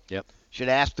rule. Yep. Should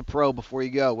ask the pro before you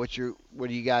go. What do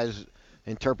you guys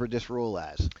interpret this rule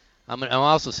as? I'll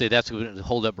also say that's going to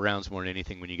hold up rounds more than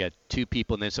anything when you got two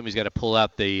people and then somebody's got to pull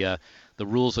out the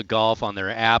rules of golf on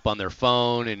their app on their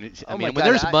phone. And when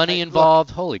there's money involved,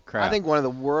 holy crap. I think one of the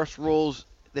worst rules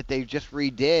that they just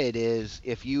redid is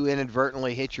if you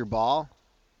inadvertently hit your ball.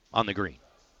 On the green.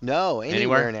 No,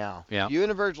 anywhere now. Yeah. If you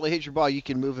inadvertently hit your ball, you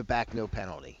can move it back, no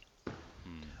penalty.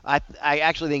 I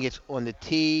actually think it's on the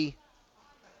tee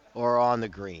or on the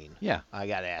green. Yeah. I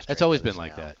got to ask. It's always been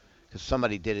like that. Because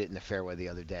somebody did it in the fairway the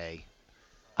other day.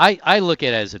 I look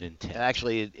at it as an intent.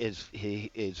 Actually,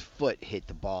 his foot hit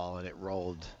the ball and it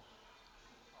rolled.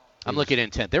 I'm looking at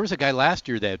intent. There was a guy last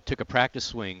year that took a practice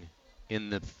swing in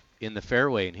the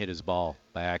fairway and hit his ball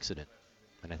by accident.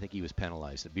 And I think he was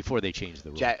penalized before they changed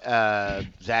the rule.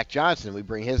 Zach Johnson, we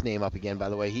bring his name up again, by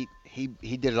the way. He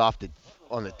did it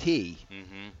on the tee.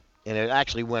 Mm-hmm. And it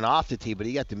actually went off the tee, but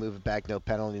he got to move it back, no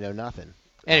penalty, no nothing.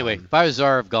 Anyway, if I was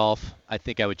czar of golf, I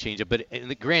think I would change it. But in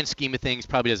the grand scheme of things,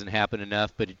 probably doesn't happen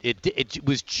enough. But it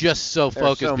was just so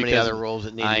focused. There's so many because other rules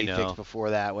that need to be fixed before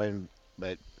that one.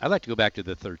 But I'd like to go back to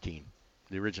the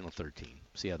original 13,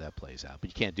 see how that plays out.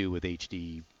 But you can't do it with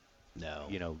HD,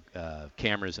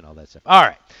 cameras and all that stuff. All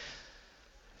right,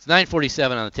 it's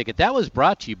 9:47 on the ticket. That was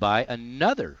brought to you by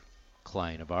another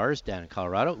client of ours down in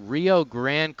Colorado, Rio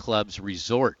Grande Clubs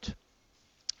Resort,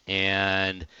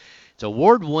 and it's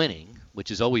award-winning,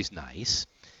 which is always nice.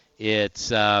 It's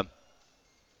front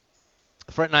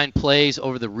nine plays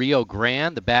over the Rio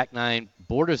Grande. The back nine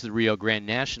borders the Rio Grande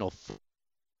National.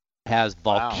 Has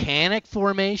volcanic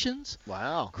formations.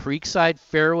 Wow. Creekside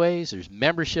fairways. There's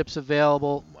memberships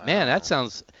available. Wow. Man, that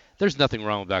sounds. There's nothing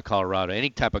wrong about Colorado. Any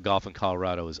type of golf in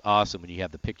Colorado is awesome when you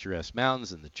have the picturesque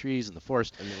mountains and the trees and the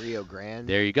forest. And the Rio Grande.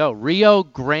 There you go. Rio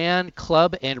Grande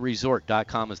Club and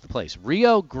Resort.com is the place.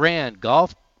 Rio Grande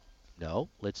Golf. No,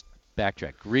 let's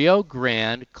backtrack. Rio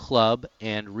Grande Club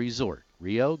and Resort.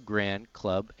 Rio Grande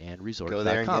Club and Resort. Go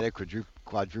there and get a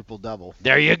quadruple double.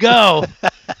 There you go.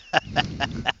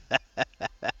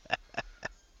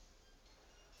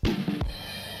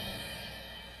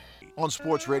 On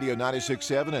Sports Radio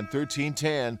 96.7 and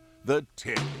 1310, The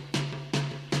Tick.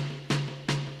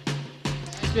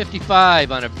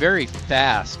 55 on a very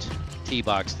fast tee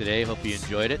box today. Hope you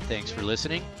enjoyed it. Thanks for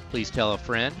listening. Please tell a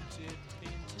friend.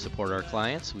 Support our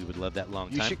clients. We would love that long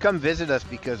time. You should come visit us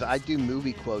because I do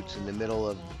movie quotes in the middle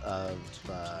of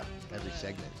every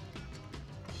segment.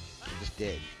 I just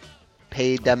did.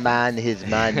 Pay the man his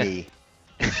money.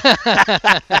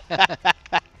 That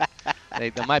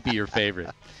might be your favorite.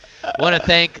 Want to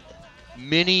thank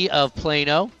Mini of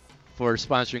Plano for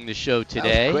sponsoring the show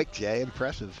today. That was quick, Jay.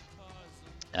 Impressive.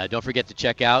 Don't forget to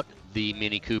check out the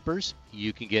Mini Coopers.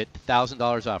 You can get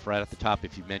 $1,000 off right at the top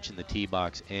if you mention the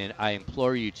T-Box, and I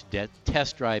implore you to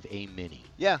test drive a Mini.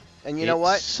 Yeah, and you know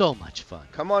what? It's so much fun.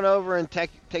 Come on over and take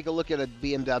a look at a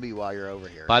BMW while you're over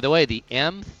here. By the way, the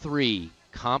M3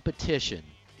 competition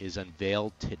is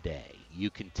unveiled today.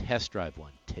 You can test drive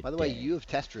one today. By the way, you have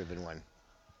test driven one.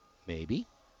 Maybe.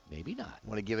 Maybe not.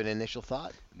 Want to give it an initial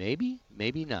thought? Maybe.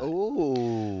 Maybe not.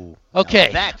 Ooh. Okay.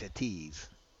 Now that's a tease.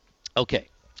 Okay.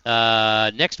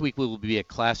 Next week we will be at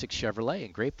Classic Chevrolet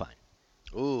in Grapevine.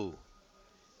 Ooh. To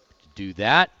do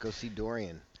that. Go see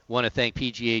Dorian. Want to thank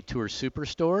PGA Tour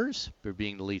Superstores for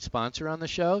being the lead sponsor on the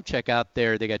show. Check out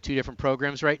they got two different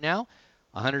programs right now.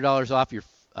 $100 off your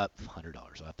 $100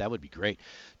 off. That would be great.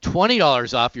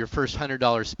 $20 off your first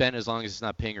 $100 spent as long as it's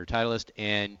not paying your Titleist,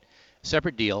 and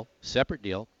separate deal,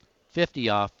 50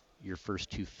 off your first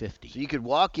 $250. So you could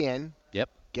walk in. Yep.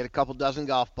 Get a couple dozen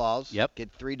golf balls. Yep. Get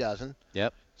 3 dozen.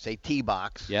 Yep. Say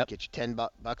T-box. Yep. Get you $10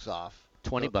 off.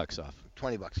 $20 off.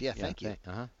 $20. Yeah, thank you.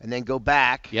 Uh-huh. And then go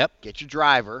back. Yep. Get your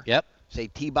driver. Yep. Say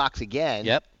T-box again.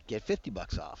 Yep. Get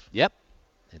 $50 off. Yep.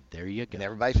 And there you go. And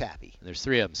everybody's happy. And there's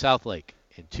 3 of them, South Lake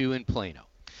and 2 in Plano.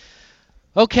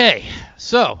 Okay,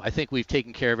 so I think we've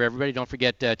taken care of everybody. Don't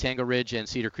forget Tango Ridge and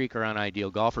Cedar Creek are on Ideal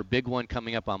Golfer. Big one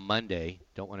coming up on Monday.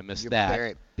 Don't want to miss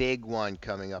that. Big one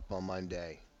coming up on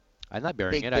Monday. I'm not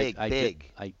burying it.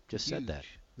 I just said that.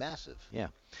 Massive. Yeah.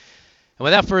 And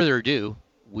without further ado,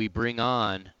 we bring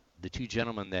on the two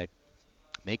gentlemen that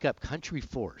make up Country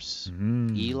Force,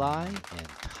 Eli and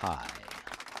Ty.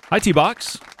 Hi,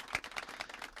 T-Box.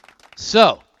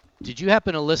 So, did you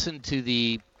happen to listen to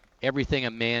the Everything a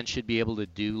Man Should Be Able to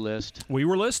Do list? We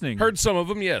were listening. Heard some of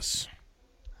them, yes.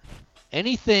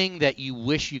 Anything that you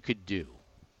wish you could do?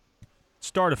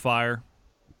 Start a fire.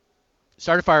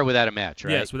 Start a fire without a match,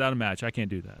 right? Yes, without a match. I can't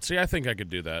do that. See, I think I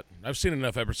could do that. I've seen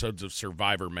enough episodes of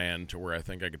Survivor Man to where I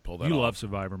think I could pull that off. You love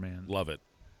Survivor Man. Love it.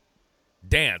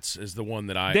 Dance is the one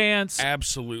that I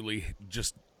absolutely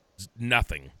just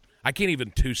nothing. I can't even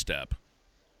two-step.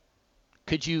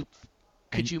 Could you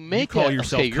Could you make call a,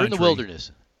 yourself okay, you're in the country.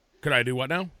 wilderness. Could I do what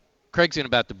now? Craig's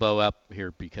about to bow up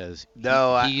here because he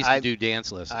used to do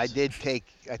dance lessons. I did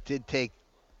take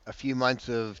a few months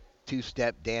of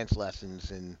two-step dance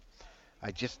lessons, and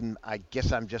I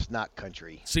guess I'm just not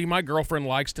country. See, my girlfriend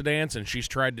likes to dance, and she's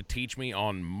tried to teach me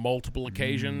on multiple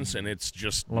occasions, and it's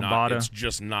just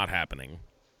not happening.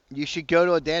 You should go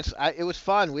to a dance. It was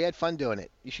fun. We had fun doing it.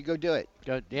 You should go do it.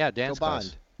 Dance go bond.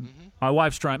 class. Mm-hmm. My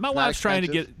wife's trying to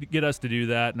expensive. get us to do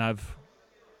that, and I've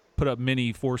put up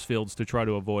many force fields to try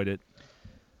to avoid it.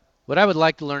 What I would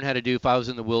like to learn how to do if I was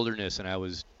in the wilderness and I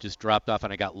was just dropped off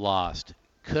and I got lost,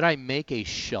 could I make a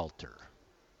shelter?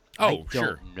 Oh, I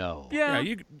sure. don't know. Yeah.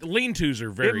 Lean-tos are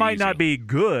very It might easy. not be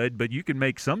good, but you can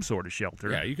make some sort of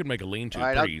shelter. Yeah, you can make a lean-to All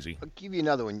right, pretty easy. I'll give you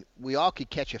another one. We all could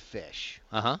catch a fish.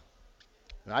 Uh-huh.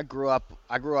 And I grew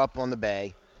up on the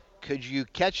bay. Could you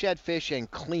catch that fish and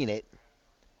clean it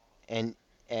and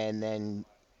then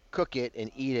cook it and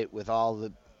eat it with all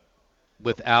the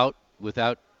without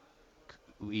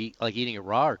eating it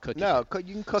raw or cooking No, it?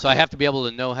 you can cook So it. I have to be able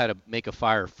to know how to make a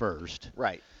fire first.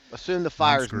 Right. Assume the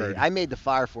fire's screwed. made. I made the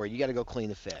fire for you. You got to go clean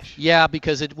the fish. Yeah,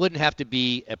 because it wouldn't have to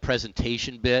be a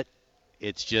presentation bit.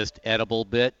 It's just edible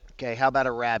bit. Okay, how about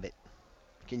a rabbit?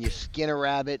 Can you skin a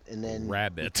rabbit and then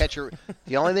Rabbit. you catch a?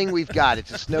 The only thing we've got,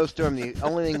 it's a snowstorm. The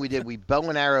only thing we did, we bow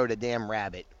and arrowed a damn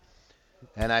rabbit.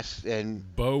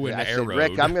 And bow and I said, arrowed.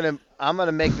 Rick, I'm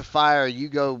gonna make the fire. You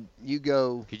go.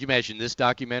 Could you imagine this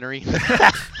documentary?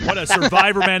 What a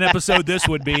Survivor Man episode this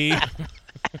would be.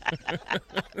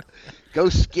 Go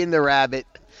skin the rabbit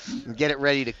and get it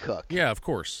ready to cook. Yeah, of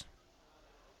course.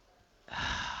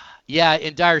 Yeah,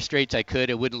 in dire straits I could.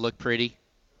 It wouldn't look pretty,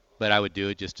 but I would do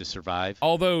it just to survive.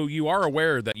 Although you are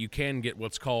aware that you can get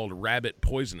what's called rabbit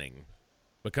poisoning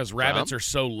because rabbits are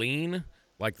so lean,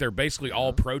 like they're basically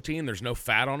all protein. There's no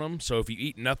fat on them. So if you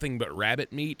eat nothing but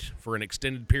rabbit meat for an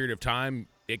extended period of time,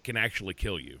 it can actually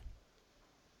kill you.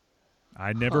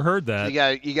 I never heard that.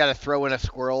 So you got to throw in a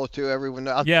squirrel or two every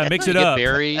now and Yeah, then. mix it Get up.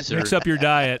 berries Mix or- up your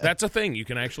diet. That's a thing. You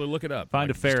can actually look it up.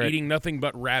 Find a Just ferret. eating nothing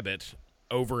but rabbit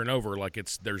over and over, like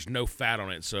there's no fat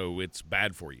on it, so it's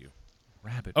bad for you.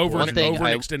 Rabbit. Over One thing an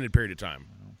I- extended period of time.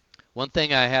 One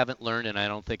thing I haven't learned, and I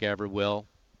don't think I ever will,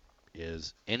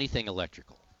 is anything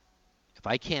electrical. If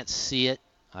I can't see it,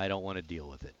 I don't want to deal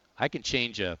with it. I can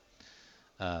change a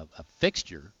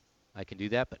fixture. I can do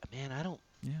that, but man, I don't.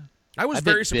 Yeah. I was I've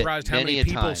been very bit surprised how many many a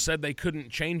people time. said they couldn't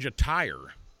change a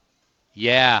tire.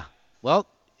 Yeah. Well,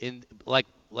 in like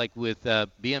with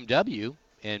BMW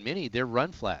and Mini, they're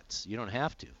run flats. You don't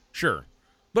have to. Sure.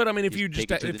 But I mean, if Just you just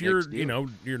take it to if the you're next deal.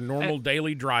 your normal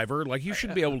daily driver, like you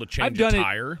should be able to I've change done a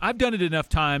tire. I've done it enough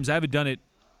times. I haven't done it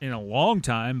in a long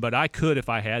time, but I could if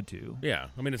I had to. Yeah,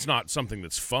 I mean it's not something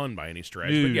that's fun by any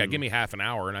stretch, but yeah, give me half an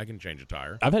hour and I can change a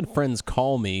tire. I've had friends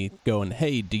call me going,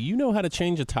 "Hey, do you know how to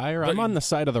change a tire? I'm on the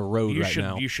side of the road You right should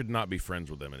now." you should not be friends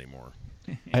with them anymore.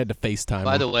 I had to FaceTime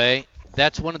By them. the way,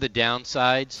 that's one of the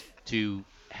downsides to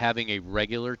having a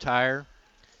regular tire,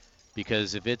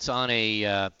 because if it's on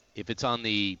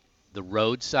the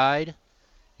roadside,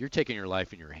 you're taking your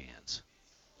life in your hands.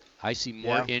 I see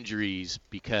more injuries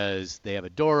because they have a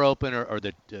door open or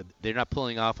they're not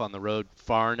pulling off on the road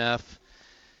far enough.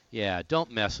 Yeah,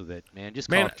 don't mess with it, man. Just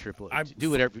call it triple.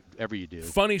 Do whatever you do.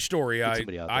 Funny story. Get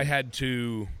somebody out there. I had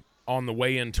to on the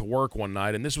way into work one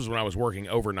night, and this was when I was working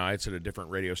overnights at a different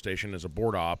radio station as a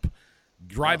board op.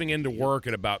 Driving into work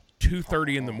at about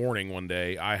 2:30 in the morning one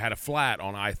day, I had a flat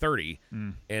on I-30,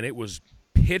 and it was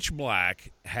pitch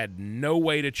black, had no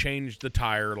way to change the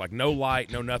tire, like no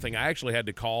light, no nothing. I actually had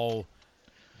to call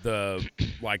the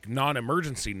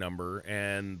non-emergency number,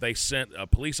 and they sent a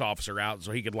police officer out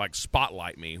so he could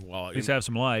spotlight me while At least have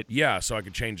some light. Yeah, so I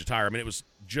could change the tire. I mean, it was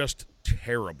just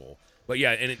terrible. But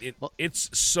yeah, and it's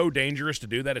so dangerous to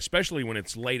do that, especially when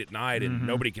it's late at night and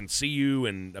nobody can see you.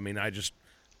 And I mean,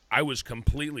 I was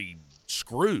completely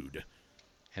screwed.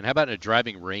 And how about a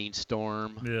driving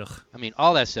rainstorm? Ugh. I mean,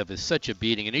 all that stuff is such a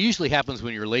beating. And it usually happens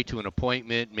when you're late to an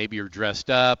appointment. Maybe you're dressed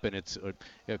up and it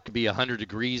could be 100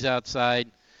 degrees outside.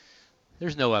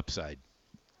 There's no upside.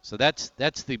 So that's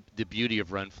the beauty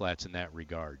of run flats in that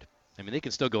regard. I mean, they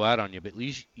can still go out on you, but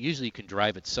usually you can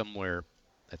drive it somewhere,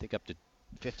 I think up to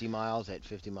 50 miles at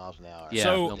 50 miles an hour. Yeah,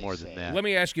 so no more than that. Let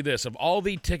me ask you this. Of all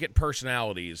the ticket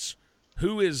personalities,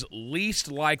 who is least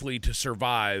likely to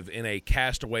survive in a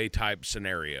castaway type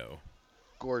scenario?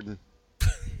 Gordon.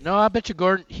 No, I bet you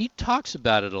Gordon, he talks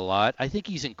about it a lot. I think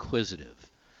he's inquisitive.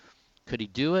 Could he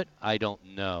do it? I don't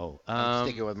know. I'm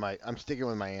sticking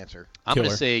with my answer. I'm going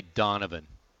to say Donovan.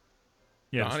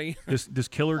 Yeah. Donnie? Does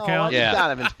Killer Oh, count? I think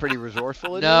Donovan's pretty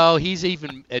resourceful. Isn't No, he's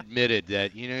even admitted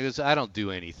that, he goes, I don't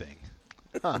do anything.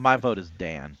 My vote is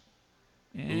Dan.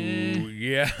 Ooh,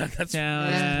 yeah, that's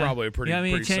probably a pretty. Yeah, I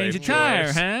mean, pretty change safe a tire,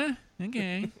 choice. huh?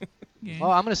 Okay.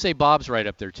 Well, I'm going to say Bob's right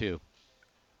up there too.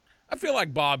 I feel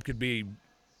like Bob could be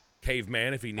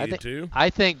caveman if he needed to. I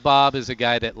think Bob is a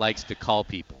guy that likes to call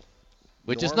people,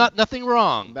 which is Norm? nothing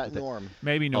wrong. About Norm.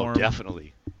 Maybe Norm. Oh,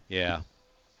 definitely. Yeah.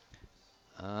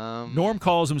 Norm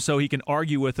calls him so he can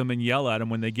argue with them and yell at them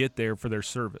when they get there for their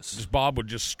service. Just Bob would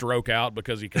just stroke out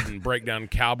because he couldn't break down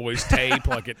Cowboys tape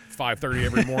like at 5:30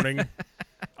 every morning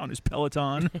on his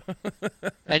Peloton.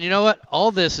 And you know what? All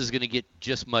this is going to get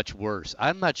just much worse.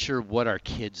 I'm not sure what our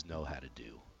kids know how to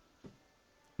do.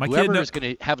 Whoever is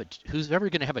going to have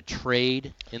a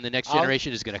trade in the next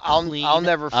generation is going to clean I'll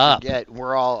never up. forget.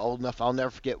 We're all old enough. I'll never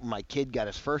forget when my kid got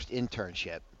his first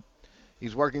internship.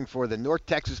 He's working for the North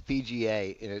Texas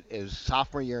PGA in his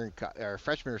sophomore year or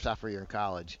freshman or sophomore year in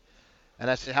college. And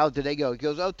I said, "How did they go?" He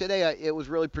goes, "Oh, today it was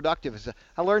really productive. I said,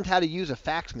 I learned how to use a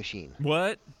fax machine."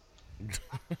 What?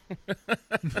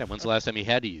 Yeah, when's the last time you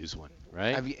had to use one,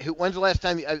 right? When's the last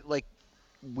time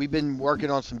we've been working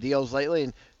on some deals lately,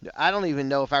 and I don't even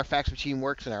know if our fax machine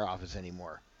works in our office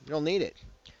anymore. We don't need it.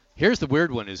 Here's the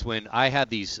weird one: is when I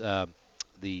had these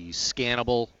the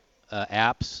scannable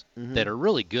apps that are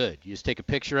really good. You just take a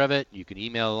picture of it, you can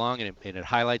email along, and it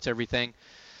highlights everything.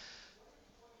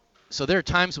 So there are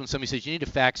times when somebody says, "You need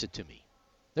to fax it to me."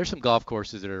 There's some golf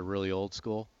courses that are really old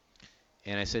school,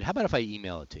 and I said, "How about if I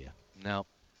email it to you?" No,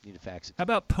 you need to fax it. How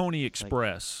about Pony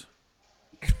Express?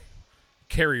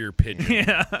 Carrier pigeon.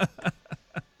 Yeah.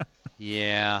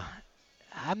 Yeah.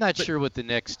 I'm not sure what the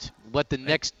next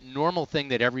normal thing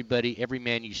that every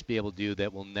man used to be able to do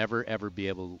that will never ever be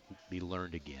able to be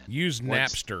learned again. Use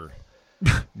Napster.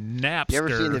 Napster. You ever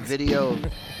seen the video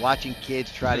of watching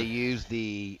kids try to use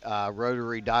the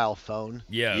rotary dial phone?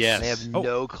 Yes. They have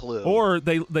no clue. Or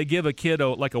they give a kid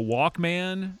like a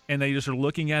Walkman, and they just are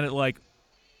looking at it like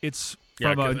it's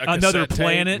from another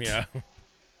planet. Yeah.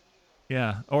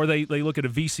 Yeah. Or they look at a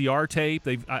VCR tape.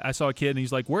 I saw a kid, and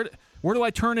he's like, where do I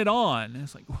turn it on? And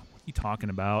it's like, what are you talking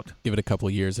about? Give it a couple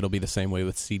of years, it'll be the same way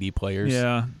with CD players.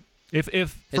 Yeah.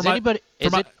 For my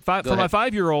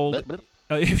 5-year-old,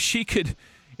 if she could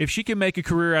make a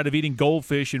career out of eating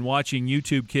goldfish and watching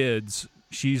YouTube Kids,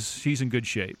 she's in good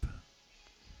shape.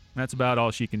 That's about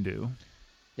all she can do.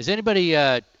 Has anybody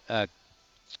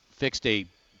fixed a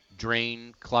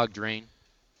clogged drain?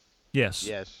 Yes.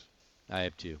 Yes. I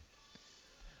have two.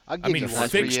 I'll give you one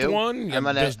fixed for you. one? I'm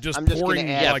just pouring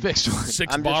like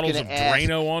 6 bottles of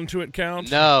Drano onto it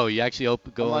count? No, you actually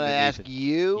go I'm going to ask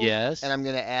you. Yes. And I'm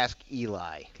going to ask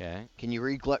Eli. Okay. Can you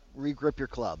regrip your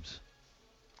clubs?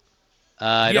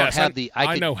 I don't have the.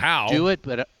 I know how. Do it,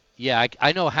 but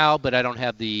I know how, but I don't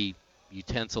have the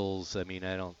utensils. I mean,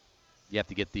 I don't. You have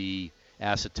to get the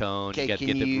acetone. Okay, you got to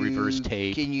get the reverse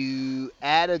tape. Can you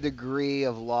add a degree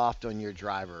of loft on your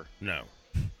driver? No.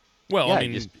 Well, yeah, I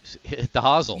mean, just hit the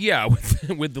hosel. Yeah,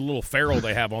 with the little ferrule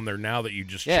they have on there now that you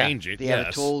just change it. Do you have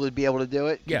a tool to be able to do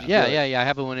it? Yeah. I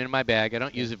have one in my bag. I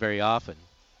don't use it very often.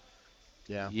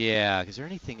 Yeah. Yeah. Is there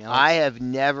anything else? I have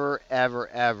never, ever,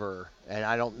 ever, and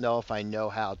I don't know if I know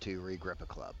how to regrip a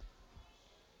club.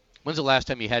 When's the last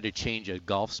time you had to change a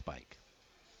golf spike?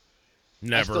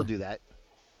 Never. I still do that.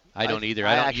 I don't either.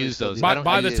 I don't use those.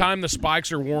 By the time the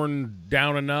spikes are worn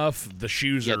down enough, the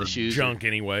shoes are junk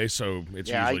anyway, so it's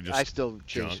usually just I still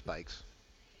change junk. spikes.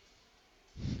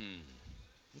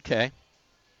 Okay.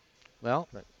 Well,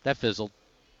 that fizzled.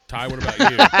 Ty, what about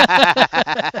you?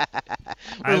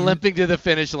 We're limping to the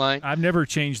finish line. I've never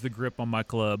changed the grip on my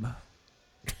club.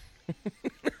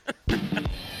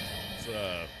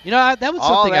 You know, that was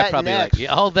something I probably like.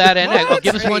 Yeah, all that and next. Oh,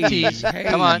 give us one tease. Hey.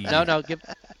 Come on. No. Give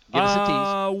us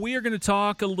a tease. We are going to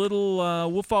talk a little.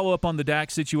 We'll follow up on the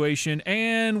Dak situation,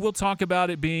 and we'll talk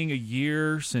about it being a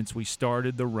year since we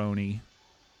started the Roni.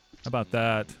 How about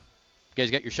that? You guys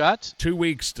got your shots? 2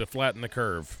 weeks to flatten the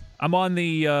curve. I'm on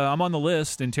the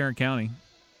list in Tarrant County,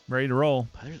 ready to roll.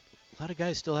 There's a lot of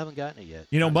guys still haven't gotten it yet.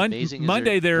 You know, Monday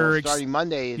they're starting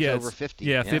Monday. It's over 50.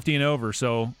 Yeah, 50 and over.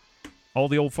 So all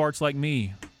the old farts like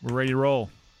me, we're ready to roll.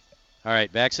 All right,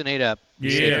 vaccinate up.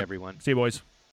 Yeah, See you, everyone. See you, boys.